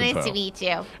 you're Really welcome, nice to Poe. meet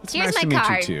you. It's Here's nice my to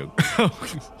card. meet you too.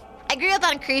 I grew up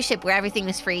on a cruise ship where everything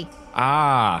was free.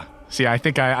 See, I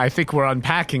think we're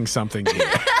unpacking something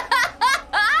here.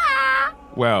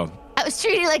 Well, I was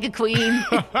treated like a queen.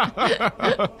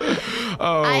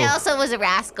 I also was a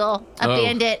rascal, a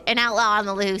bandit, an outlaw on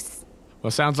the loose.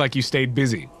 well, sounds like you stayed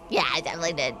busy. Yeah, I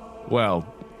definitely did. Well,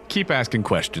 keep asking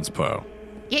questions, Poe.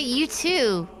 Yeah, you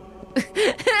too.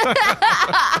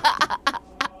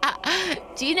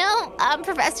 Do you know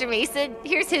Professor Mason?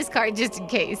 Here's his card just in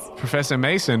case. Professor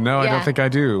Mason? No, I Yeah. don't think I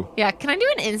do. Yeah, can I do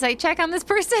an insight check on this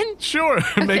person? Sure,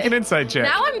 make an insight check.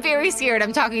 Now I'm very scared.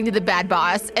 I'm talking to the bad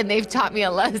boss, and they've taught me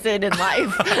a lesson in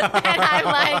life. And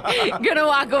I'm gonna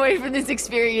walk away from this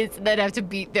experience and then have to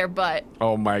beat their butt.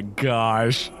 Oh my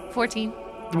gosh. 14.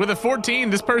 With a 14,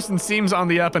 this person seems on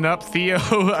the up and up. Theo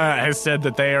has said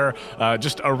that they are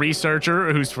just a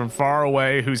researcher who's from far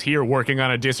away, who's here working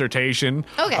on a dissertation.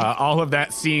 Okay. All of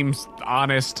that seems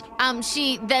honest.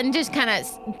 She then just kind of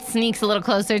sneaks a little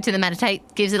closer to the Metatite,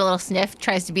 gives it a little sniff,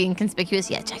 tries to be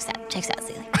inconspicuous. Yeah, checks out,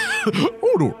 Celia.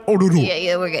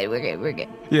 Yeah, we're good.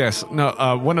 Yes, no,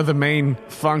 one of the main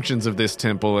functions of this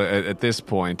temple at this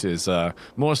point is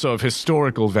more so of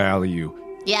historical value.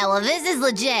 Yeah, well, this is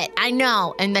legit. I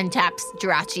know. And then taps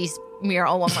Jirachi's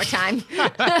mural one more time.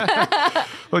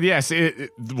 Well, yes,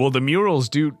 the murals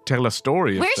do tell a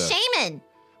story. Where's Shaman?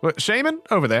 What, Shaman?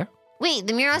 Over there. Wait,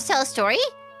 the murals tell a story?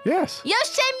 Yes. Yo,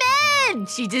 Shaman!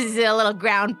 She does a little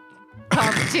ground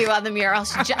pump too on the mural.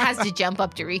 She has to jump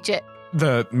up to reach it.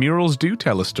 The murals do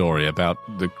tell a story about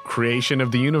the creation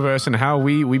of the universe and how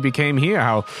we became here,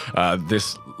 how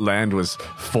this land was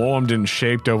formed and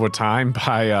shaped over time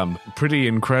by pretty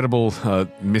incredible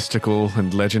mystical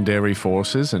and legendary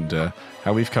forces, and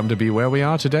how we've come to be where we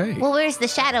are today. Well, where's the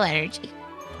shadow energy?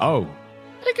 Oh,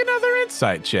 make another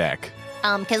insight check.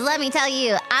 Because let me tell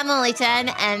you, I'm only 10,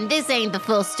 and this ain't the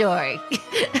full story.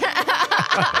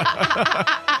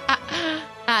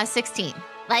 16.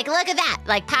 Look at that.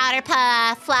 Powder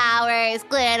puff, flowers,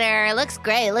 glitter. Looks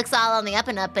great. It looks all on the up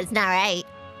and up, but it's not right.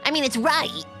 I mean, it's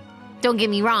right. Don't get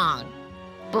me wrong.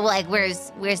 But,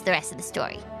 where's the rest of the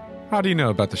story? How do you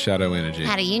know about the shadow energy?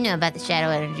 How do you know about the shadow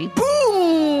energy?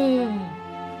 Boom!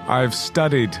 I've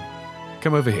studied.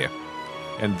 Come over here.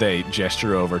 And they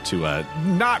gesture over to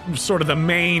not sort of the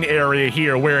main area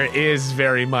here where it is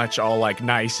very much all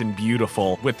nice and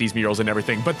beautiful with these murals and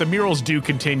everything. But the murals do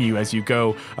continue as you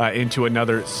go into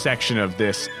another section of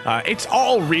this. It's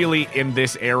all really in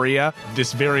this area,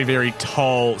 this very, very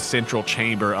tall central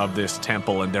chamber of this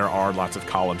temple. And there are lots of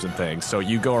columns and things. So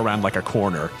you go around like a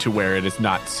corner to where it is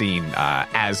not seen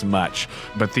as much.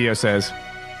 But Theo says,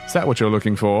 "Is that what you're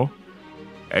looking for?"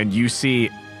 And you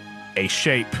see a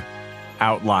shape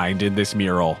outlined in this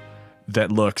mural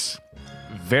that looks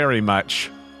very much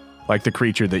like the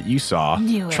creature that you saw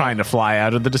trying to fly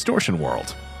out of the distortion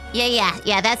world. Yeah,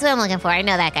 that's what I'm looking for. I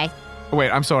know that guy.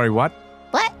 Wait, I'm sorry, what?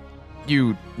 What?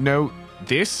 You know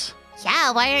this?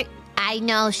 Yeah, I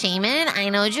know Shaman, I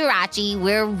know Jirachi.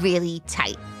 We're really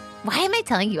tight. Why am I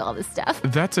telling you all this stuff?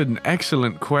 That's an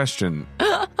excellent question.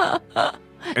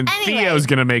 And Anyway. Theo's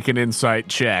gonna make an insight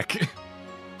check.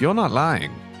 You're not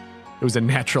lying. It was a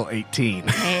natural 18.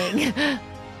 Dang.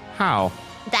 How?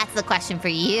 That's the question for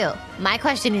you. My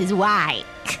question is why?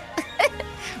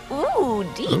 Ooh,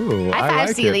 deep. Ooh, High I five,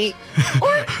 like Celie.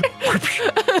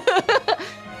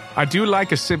 I do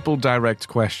like a simple, direct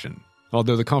question.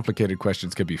 Although the complicated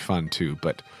questions could be fun too,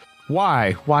 but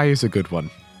why? Why is a good one?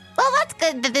 Well, that's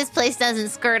good that this place doesn't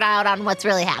skirt out on what's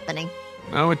really happening.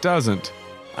 No, it doesn't.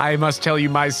 I must tell you,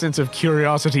 my sense of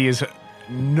curiosity is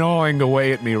gnawing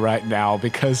away at me right now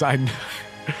because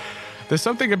there's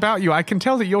something about you. I can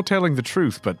tell that you're telling the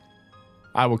truth, but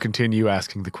I will continue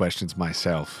asking the questions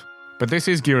myself. But this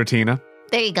is Giratina.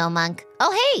 There you go, Monk.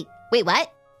 Oh, hey. Wait,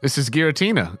 what? This is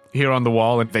Giratina here on the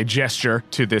wall, and they gesture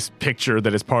to this picture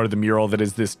that is part of the mural that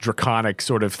is this draconic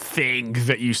sort of thing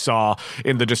that you saw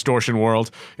in the distortion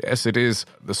world. Yes, it is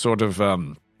the sort of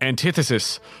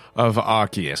antithesis of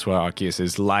Arceus, where Arceus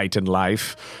is light and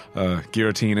life.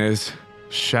 Giratina is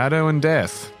shadow and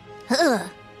death. Ugh.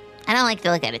 I don't like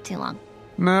to look at it too long.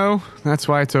 No, that's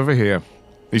why it's over here.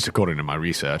 At least according to my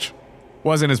research.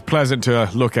 Wasn't as pleasant to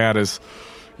look at as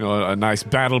a nice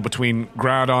battle between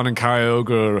Groudon and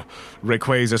Kyogre, or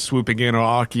Rayquaza swooping in, or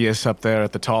Arceus up there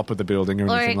at the top of the building,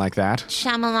 or anything like that.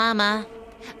 Shamalama.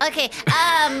 Okay,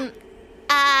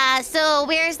 so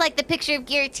where's, like, the picture of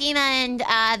Giratina and,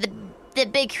 the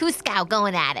big Huscow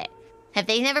going at it? Have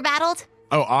they never battled?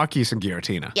 Oh, Arceus and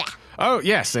Giratina. Yeah. Oh,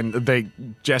 yes, and they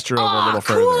gesture over a little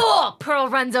further. Cool! Pearl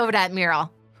runs over that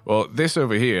mural. Well, this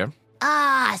over here.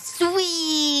 Ah,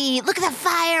 sweet! Look at the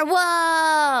fire!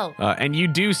 Whoa! And you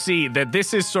do see that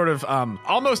this is sort of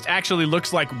almost actually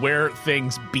looks like where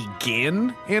things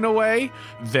begin in a way,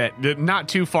 that not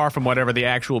too far from whatever the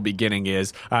actual beginning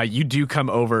is. You do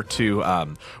come over to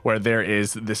where there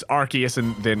is this Arceus,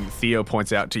 and then Theo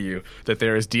points out to you that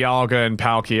there is Dialga and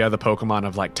Palkia, the Pokemon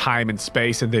of like time and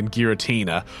space, and then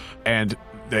Giratina. And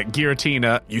that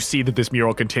Giratina, you see that this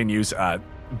mural continues,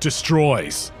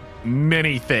 destroys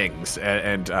many things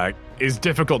and is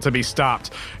difficult to be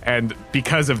stopped, and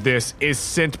because of this is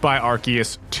sent by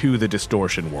Arceus to the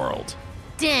distortion world.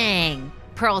 Dang.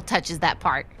 Pearl touches that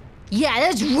part. Yeah,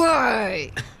 that's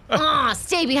right.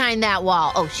 Stay behind that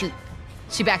wall. Oh, shoot.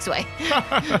 She backs away.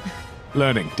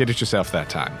 Learning. Did it yourself that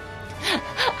time.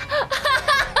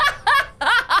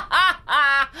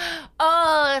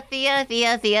 Oh, Theo. Do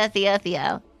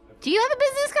you have a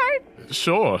business card?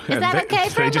 Sure. Is that okay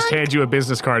for They a just month? hand you a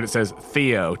business card. It says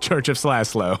Theo, Church of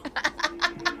Slaslow.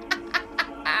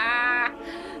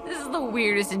 This is the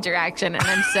weirdest interaction, and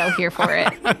I'm so here for it.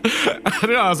 I don't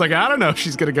know. I was like, I don't know if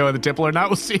she's going to go in the temple or not.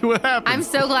 We'll see what happens. I'm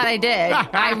so glad I did.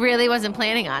 I really wasn't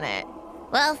planning on it.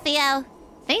 Well, Theo,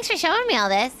 thanks for showing me all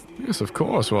this. Yes, of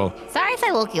course. Well, Sorry if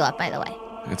I woke you up, by the way.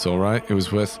 it's all right. It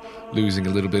was worth losing a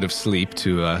little bit of sleep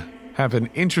to have an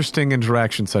interesting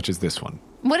interaction such as this one.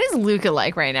 What is Luca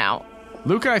like right now?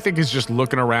 Luca, I think, is just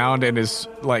looking around and is,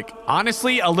 like,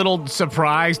 honestly a little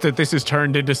surprised that this has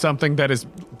turned into something that is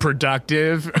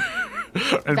productive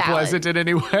and Valid. pleasant in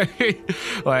any way.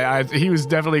 He was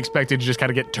definitely expected to just kind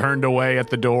of get turned away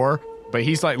at the door, but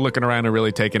he's, like, looking around and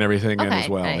really taking everything in Okay, as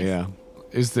well. nice. Yeah.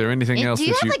 Is there anything else Do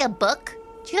you that have, like, a book?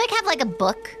 Do you, have, like, a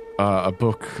book? a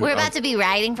book? We're about to be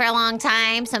writing for a long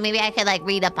time, so maybe I could, like,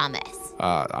 read up on this.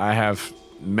 I have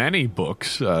many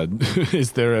books.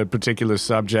 Is there a particular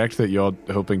subject that you're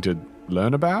hoping to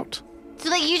learn about? So,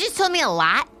 like, you just told me a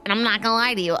lot, and I'm not gonna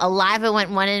lie to you. A lot of it went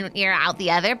one ear out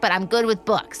the other, but I'm good with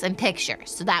books and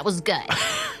pictures, so that was good.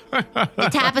 The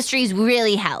tapestries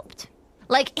really helped.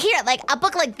 Like, here, like, a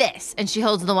book like this. And she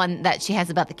holds the one that she has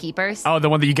about the keepers. Oh, the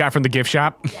one that you got from the gift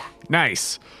shop? Yeah.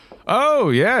 Nice. Oh,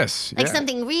 yes. Like yeah.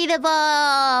 something readable,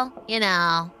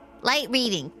 light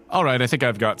reading. All right, I think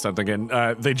I've got something. And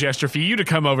they gesture for you to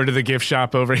come over to the gift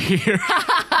shop over here.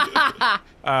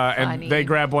 And they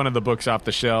grab one of the books off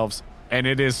the shelves. And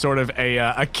it is sort of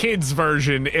a kid's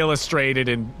version, illustrated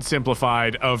and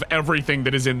simplified, of everything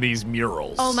that is in these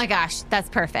murals. Oh my gosh, that's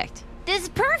perfect. This is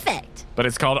perfect. But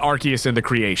it's called Arceus and the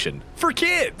Creation. For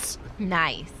kids!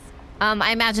 Nice.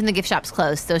 I imagine the gift shop's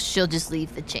closed, so she'll just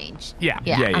leave the change. Yeah, on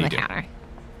you the do. counter.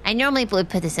 I normally would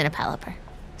put this in a Pelipper,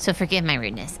 so forgive my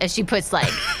rudeness. As she puts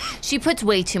she puts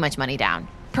way too much money down.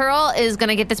 Pearl is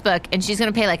gonna get this book, and she's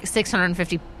gonna pay like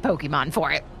 650 Pokemon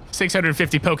for it.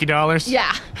 650 Poké-dollars?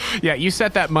 Yeah. Yeah, you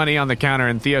set that money on the counter,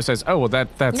 and Theo says, oh, well,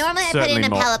 that's Normally I put certainly it in a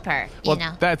more. Pelipper,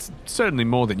 Well, that's certainly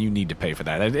more than you need to pay for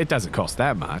that. It doesn't cost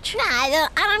that much. Nah, I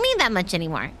don't need that much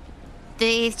anymore.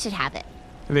 They should have it.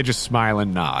 They just smile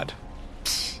and nod.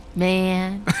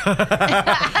 Man.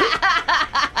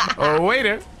 Oh,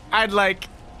 waiter, I'd like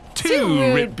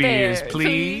 2 root beers,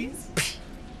 please.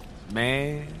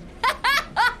 Man.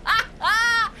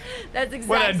 That's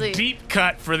What exactly. a deep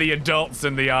cut for the adults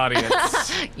in the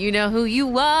audience. You know who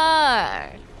you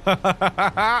are.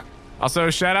 Also,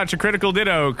 shout out to Critical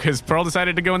Ditto, because Pearl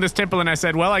decided to go in this temple, and I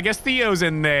said, well, I guess Theo's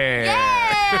in there.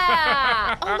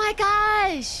 Yeah! Oh my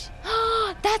gosh.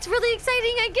 That's really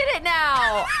exciting. I get it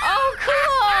now. Oh,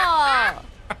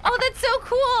 cool. Oh, that's so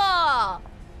cool.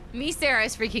 Me, Sarah,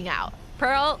 is freaking out.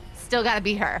 Pearl, still got to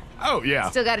be her. Oh, yeah.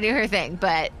 Still got to do her thing,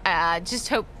 but just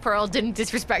hope Pearl didn't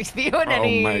disrespect Theo in Oh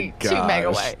any my too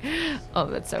mega gosh. way. Oh,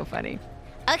 that's so funny.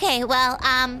 Okay, well,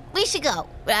 we should go.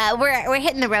 We're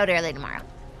hitting the road early tomorrow.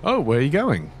 Oh, where are you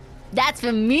going? That's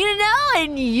for me to know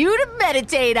and you to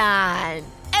meditate on.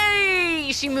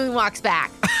 Hey, she moonwalks back.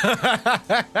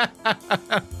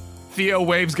 Theo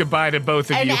waves goodbye to both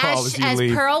of And you all as you as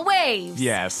leave. Pearl waves,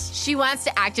 Yes. she wants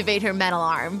to activate her metal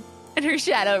arm and her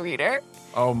shadow reader.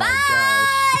 Oh my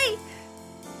Bye!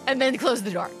 And then close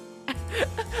the door. gosh.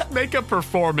 Make a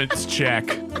performance check.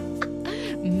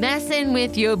 Messing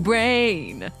with your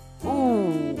brain.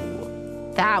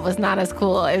 Ooh. That was not as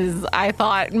cool as I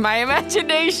thought in my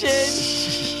imagination.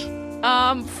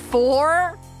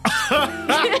 4? On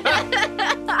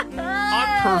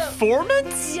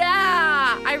performance?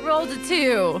 Yeah, I rolled a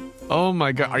 2. Oh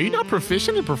my god. Are you not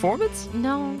proficient in performance?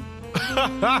 No,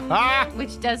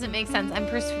 which doesn't make sense.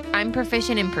 I'm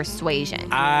proficient in persuasion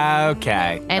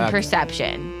Okay. and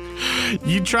perception.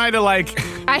 You try to like,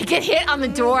 I get hit on the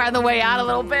door on the way out a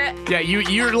little bit. yeah,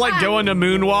 you're like going to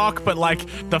moonwalk, but like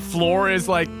the floor is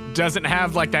like doesn't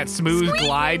have like that smooth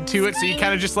glide to it, so you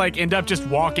kind of just like end up just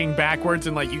walking backwards,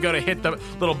 and like you go to hit the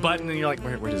little button, and you're like,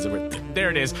 where is it?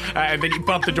 There it is, and then you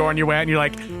bump the door on your way out, and you're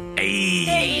like,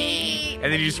 hey,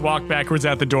 and then you just walk backwards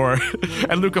out the door,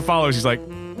 and Luca follows. He's like,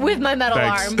 With my metal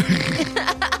Thanks. arm.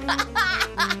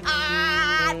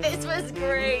 This was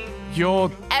great. you're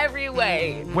Every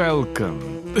way. welcome.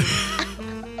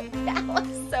 That was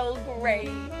so great.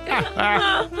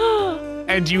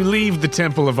 And you leave the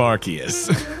Temple of Arceus.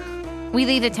 We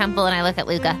leave the temple and I look at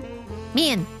Luca.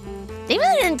 Man, they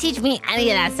really didn't teach me any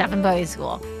of that stuff in boating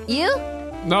school. You?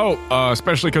 No,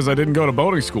 especially because I didn't go to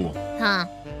boating school. Huh.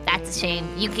 That's a shame.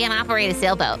 You can't operate a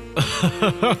sailboat.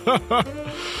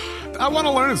 I want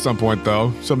to learn at some point,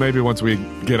 though. So maybe once we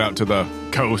get out to the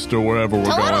coast or wherever we're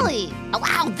going. Totally. Oh,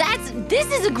 wow, this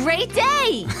is a great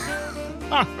day.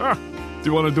 Do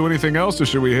you want to do anything else, or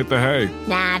should we hit the hay?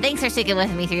 Nah, thanks for sticking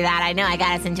with me through that. I know I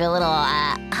got us into a little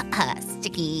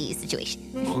sticky situation.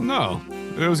 Well, no.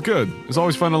 It was good. It's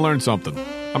always fun to learn something.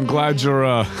 I'm glad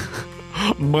your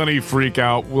money freak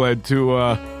out led to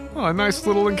a nice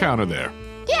little encounter there.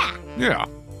 Yeah. Yeah.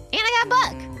 And I got a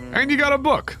book. And you got a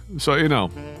book. So,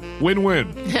 win-win.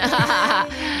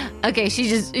 Okay,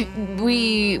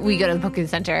 we go to the booking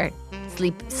center.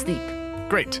 Sleep.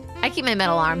 Great. I keep my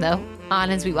metal arm though on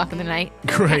as we walk in the night.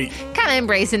 Great. Kind of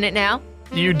embracing it now.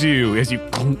 You do, as you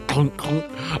clunk, clunk, clunk,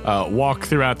 walk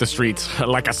throughout the streets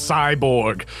like a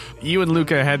cyborg. You and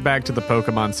Luca head back to the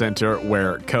Pokemon Center,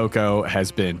 where Coco has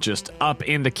been just up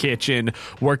in the kitchen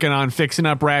working on fixing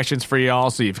up rations for y'all,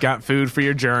 so you've got food for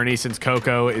your journey. Since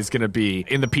Coco is going to be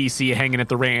in the PC hanging at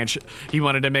the ranch, he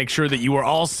wanted to make sure that you were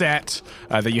all set,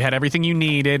 that you had everything you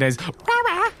needed as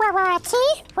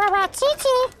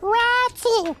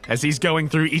he's going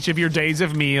through each of your days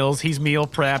of meals. He's meal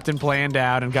prepped and planned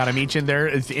out and got them each in their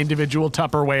individual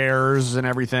Tupperwares and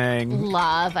everything.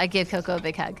 Love. I give Coco a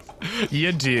big hug.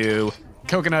 You do.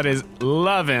 Coconut is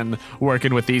loving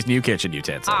working with these new kitchen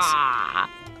utensils.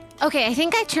 Okay, I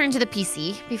think I turn to the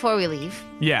PC before we leave.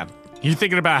 Yeah. You're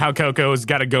thinking about how Coco's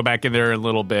got to go back in there a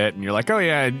little bit, and you're like, oh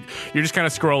yeah, and you're just kind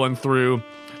of scrolling through,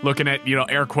 looking at,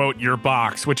 air quote, your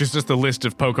box, which is just a list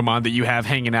of Pokemon that you have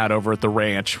hanging out over at the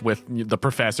ranch with the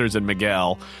professors and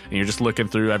Miguel, and you're just looking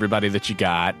through everybody that you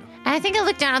got. And I think I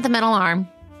look down at the metal arm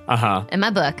Uh-huh. in my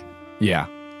book, Yeah.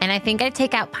 and I think I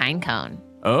take out Pinecone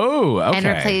Oh, okay. and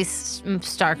replace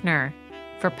Starkner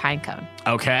for Pinecone.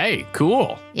 Okay,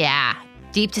 cool. Yeah,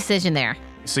 deep decision there.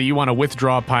 So you want to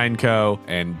withdraw Pineco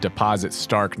and deposit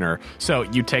Starkner. So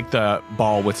you take the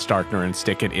ball with Starkner and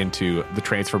stick it into the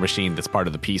transfer machine that's part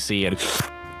of the PC, and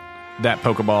that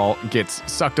Pokeball gets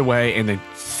sucked away, and then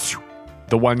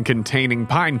the one containing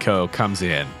Pineco comes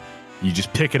in. You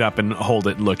just pick it up and hold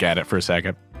it and look at it for a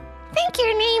second. I think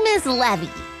your name is Levy.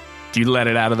 Do you let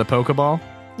it out of the Pokeball?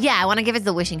 Yeah, I want to give it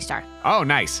the wishing star. Oh,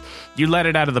 nice. You let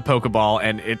it out of the Pokeball,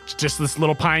 and it's just this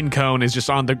little pine cone is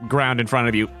just on the ground in front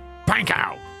of you.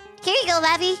 Pineco! Here you go,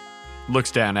 Levy. Looks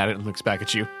down at it and looks back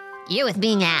at you. You're with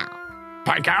me now.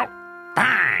 Pineco!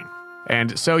 Bang!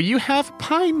 And so you have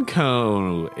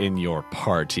Pineco in your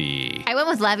party. I went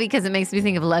with Levy because it makes me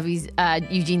think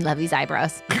of Eugene Levy's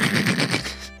eyebrows.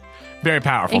 Very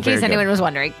powerful. In case very anyone good. was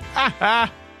wondering.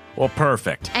 Well,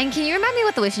 perfect. And can you remind me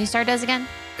what the wishing star does again?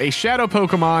 A shadow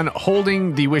Pokemon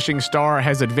holding the Wishing Star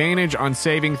has advantage on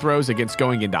saving throws against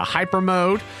going into Hyper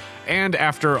Mode. And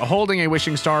after holding a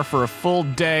Wishing Star for a full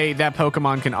day, that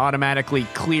Pokemon can automatically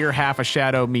clear half a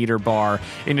Shadow meter bar,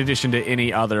 in addition to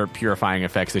any other purifying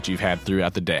effects that you've had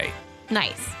throughout the day.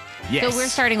 Nice. Yes. So we're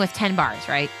starting with 10 bars,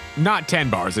 right? Not 10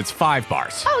 bars, it's 5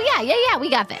 bars. Oh, yeah, we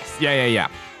got this. Yeah.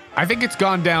 I think it's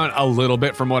gone down a little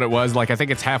bit from what it was. Like, I think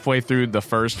it's halfway through the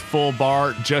first full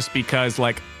bar just because,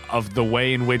 like, of the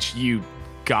way in which you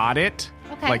got it.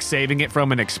 Okay. Like, saving it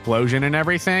from an explosion and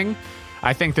everything.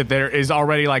 I think that there is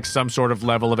already like some sort of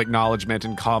level of acknowledgement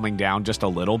and calming down just a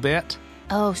little bit.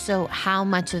 Oh, so how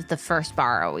much of the first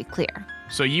bar are we clear?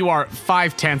 So you are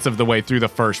 5/10 of the way through the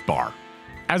first bar.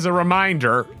 As a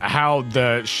reminder, how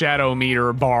the shadow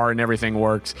meter bar and everything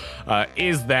works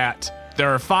is that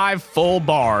there are 5 full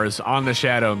bars on the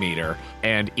shadow meter,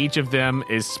 and each of them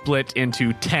is split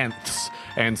into tenths.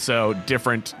 And so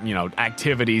different,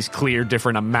 activities clear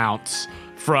different amounts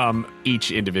from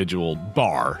each individual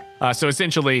bar. So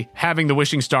essentially, having the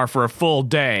wishing star for a full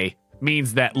day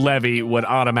means that Levy would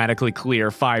automatically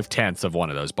clear 5/10 of one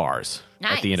of those bars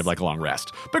at the end of like a long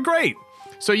rest. But great.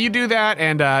 So you do that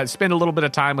and spend a little bit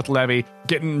of time with Levy,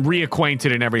 getting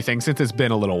reacquainted and everything since it's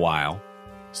been a little while.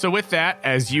 So with that,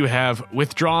 as you have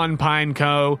withdrawn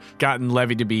Pineco, gotten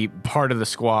Levy to be part of the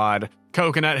squad,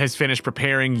 Coconut has finished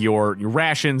preparing your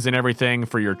rations and everything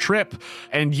for your trip,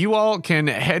 and you all can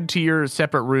head to your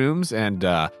separate rooms and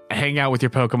hang out with your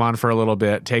Pokemon for a little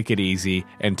bit, take it easy,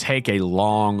 and take a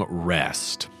long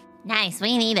rest. Nice,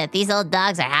 we need it. These old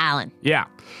dogs are howling. Yeah.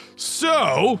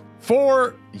 So,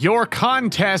 for your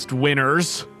contest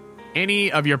winners,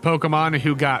 any of your Pokemon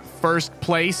who got first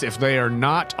place, if they are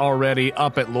not already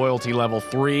up at loyalty level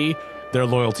 3, their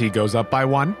loyalty goes up by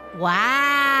 1.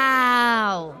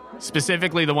 Wow.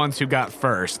 Specifically the ones who got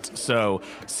first. So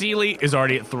Sealy is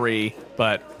already at 3,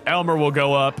 but Elmer will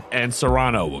go up and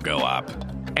Serrano will go up.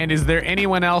 And is there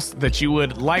anyone else that you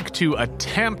would like to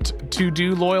attempt to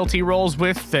do loyalty rolls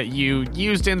with that you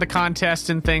used in the contest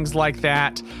and things like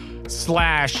that?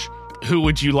 / who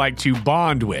would you like to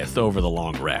bond with over the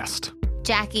long rest?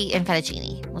 Jackie and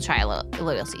Fettuccine. We'll try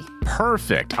loyalty.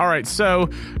 Perfect. All right, so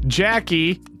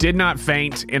Jackie did not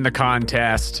faint in the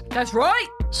contest. That's right.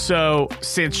 So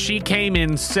since she came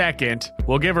in second,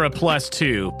 we'll give her a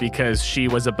 +2 because she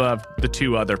was above the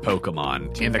 2 other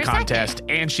Pokemon in the contest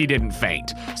and she didn't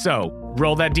faint. So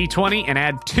roll that D20 and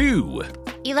add 2.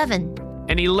 11.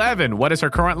 And 11, what is her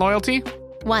current loyalty?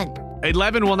 1.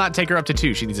 11 will not take her up to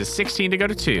 2. She needs a 16 to go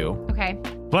to 2. Okay.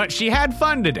 But she had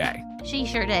fun today. She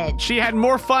sure did. She had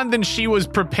more fun than she was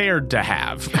prepared to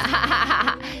have.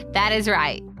 That is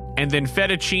right. And then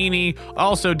Fettuccine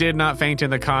also did not faint in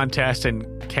the contest and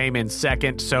came in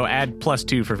second, so add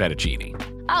 +2 for Fettuccine.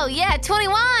 Oh, yeah,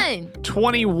 21.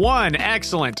 21,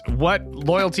 excellent. What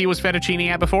loyalty was Fettuccine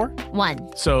at before?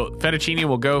 1. So Fettuccine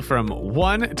will go from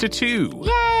 1 to 2.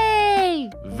 Yay!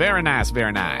 Very nice,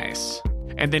 very nice.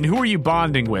 And then who are you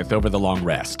bonding with over the long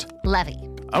rest? Levy.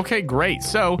 Okay, great.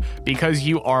 So because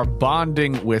you are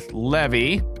bonding with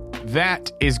Levy,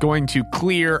 that is going to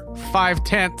clear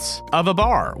 5/10 of a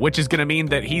bar, which is going to mean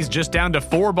that he's just down to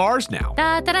 4 bars now.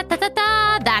 Da, da, da, da, da,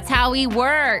 da. That's how we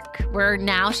work. We're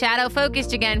now shadow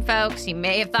focused again, folks. You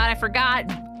may have thought I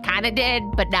forgot. Kind of did,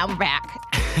 but now we're back.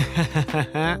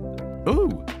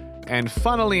 Ooh, and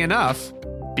funnily enough,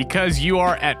 because you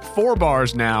are at 4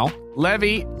 bars now,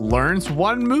 Levy learns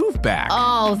 1 move back.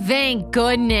 Oh, thank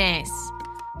goodness.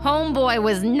 Homeboy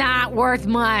was not worth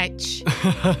much.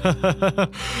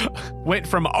 Went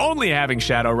from only having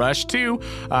Shadow Rush to,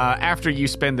 after you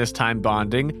spend this time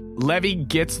bonding, Levy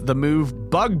gets the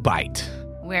move Bug Bite.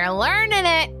 We're learning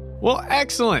it. Well,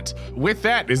 excellent. With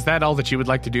that, is that all that you would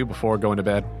like to do before going to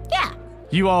bed? Yeah.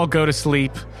 You all go to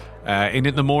sleep, and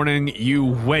in the morning, you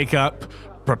wake up,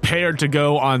 prepared to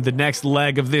go on the next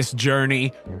leg of this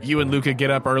journey. You and Luca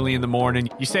get up early in the morning.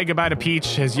 You say goodbye to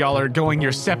Peach as y'all are going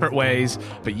your separate ways,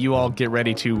 but you all get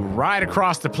ready to ride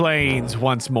across the plains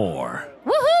once more.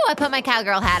 Woohoo! I put my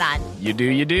cowgirl hat on. You do,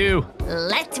 you do.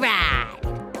 Let's ride.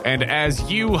 And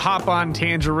as you hop on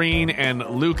Tangerine and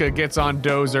Luca gets on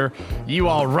Dozer, you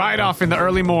all ride off in the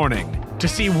early morning to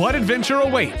see what adventure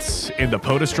awaits in the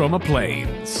Potostroma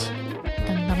Plains.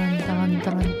 Dun, dun, dun,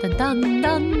 dun, dun, dun,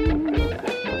 dun.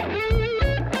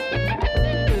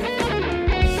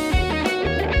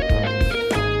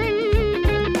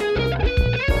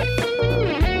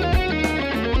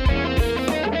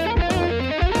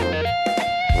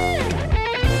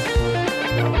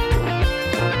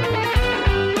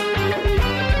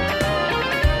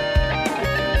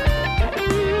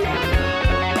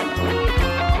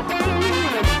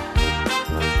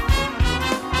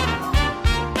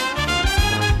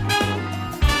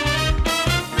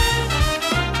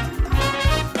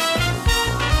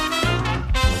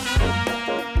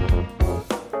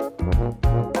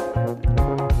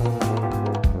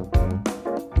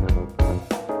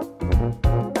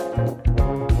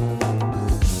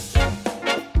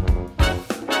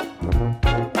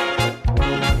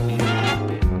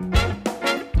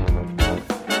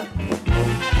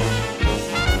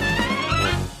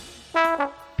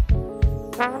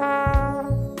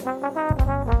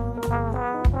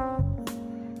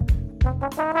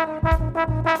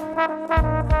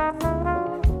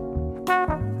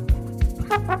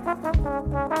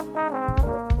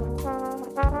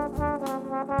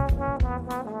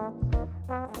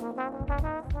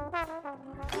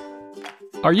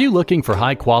 Are you looking for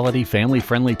high-quality,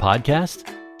 family-friendly podcasts?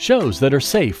 Shows that are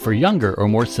safe for younger or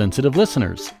more sensitive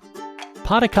listeners?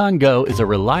 Podicon Go is a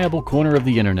reliable corner of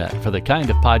the internet for the kind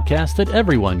of podcast that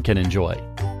everyone can enjoy.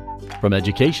 From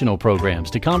educational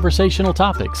programs to conversational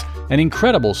topics and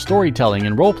incredible storytelling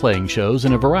and role-playing shows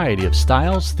in a variety of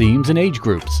styles, themes, and age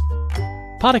groups.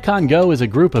 Podicon Go is a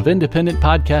group of independent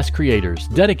podcast creators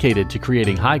dedicated to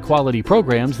creating high-quality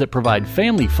programs that provide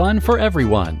family fun for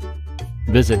everyone.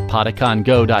 Visit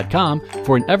podicongo.com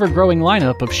for an ever-growing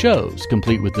lineup of shows,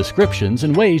 complete with descriptions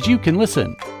and ways you can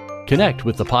listen. Connect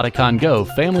with the Podicon Go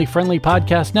family-friendly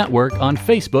podcast network on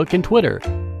Facebook and Twitter.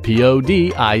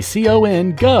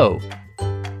 PODICON Go.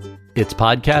 It's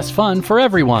podcast fun for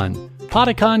everyone.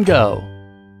 Podicon Go.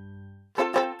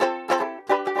 Thank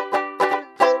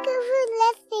you for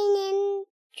listening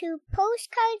to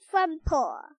Postcard from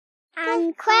Pearl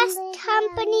and Quest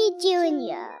Company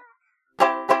Jr.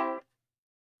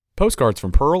 Postcards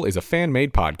from Pearl is a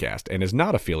fan-made podcast and is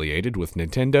not affiliated with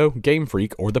Nintendo, Game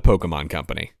Freak, or the Pokemon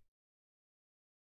Company.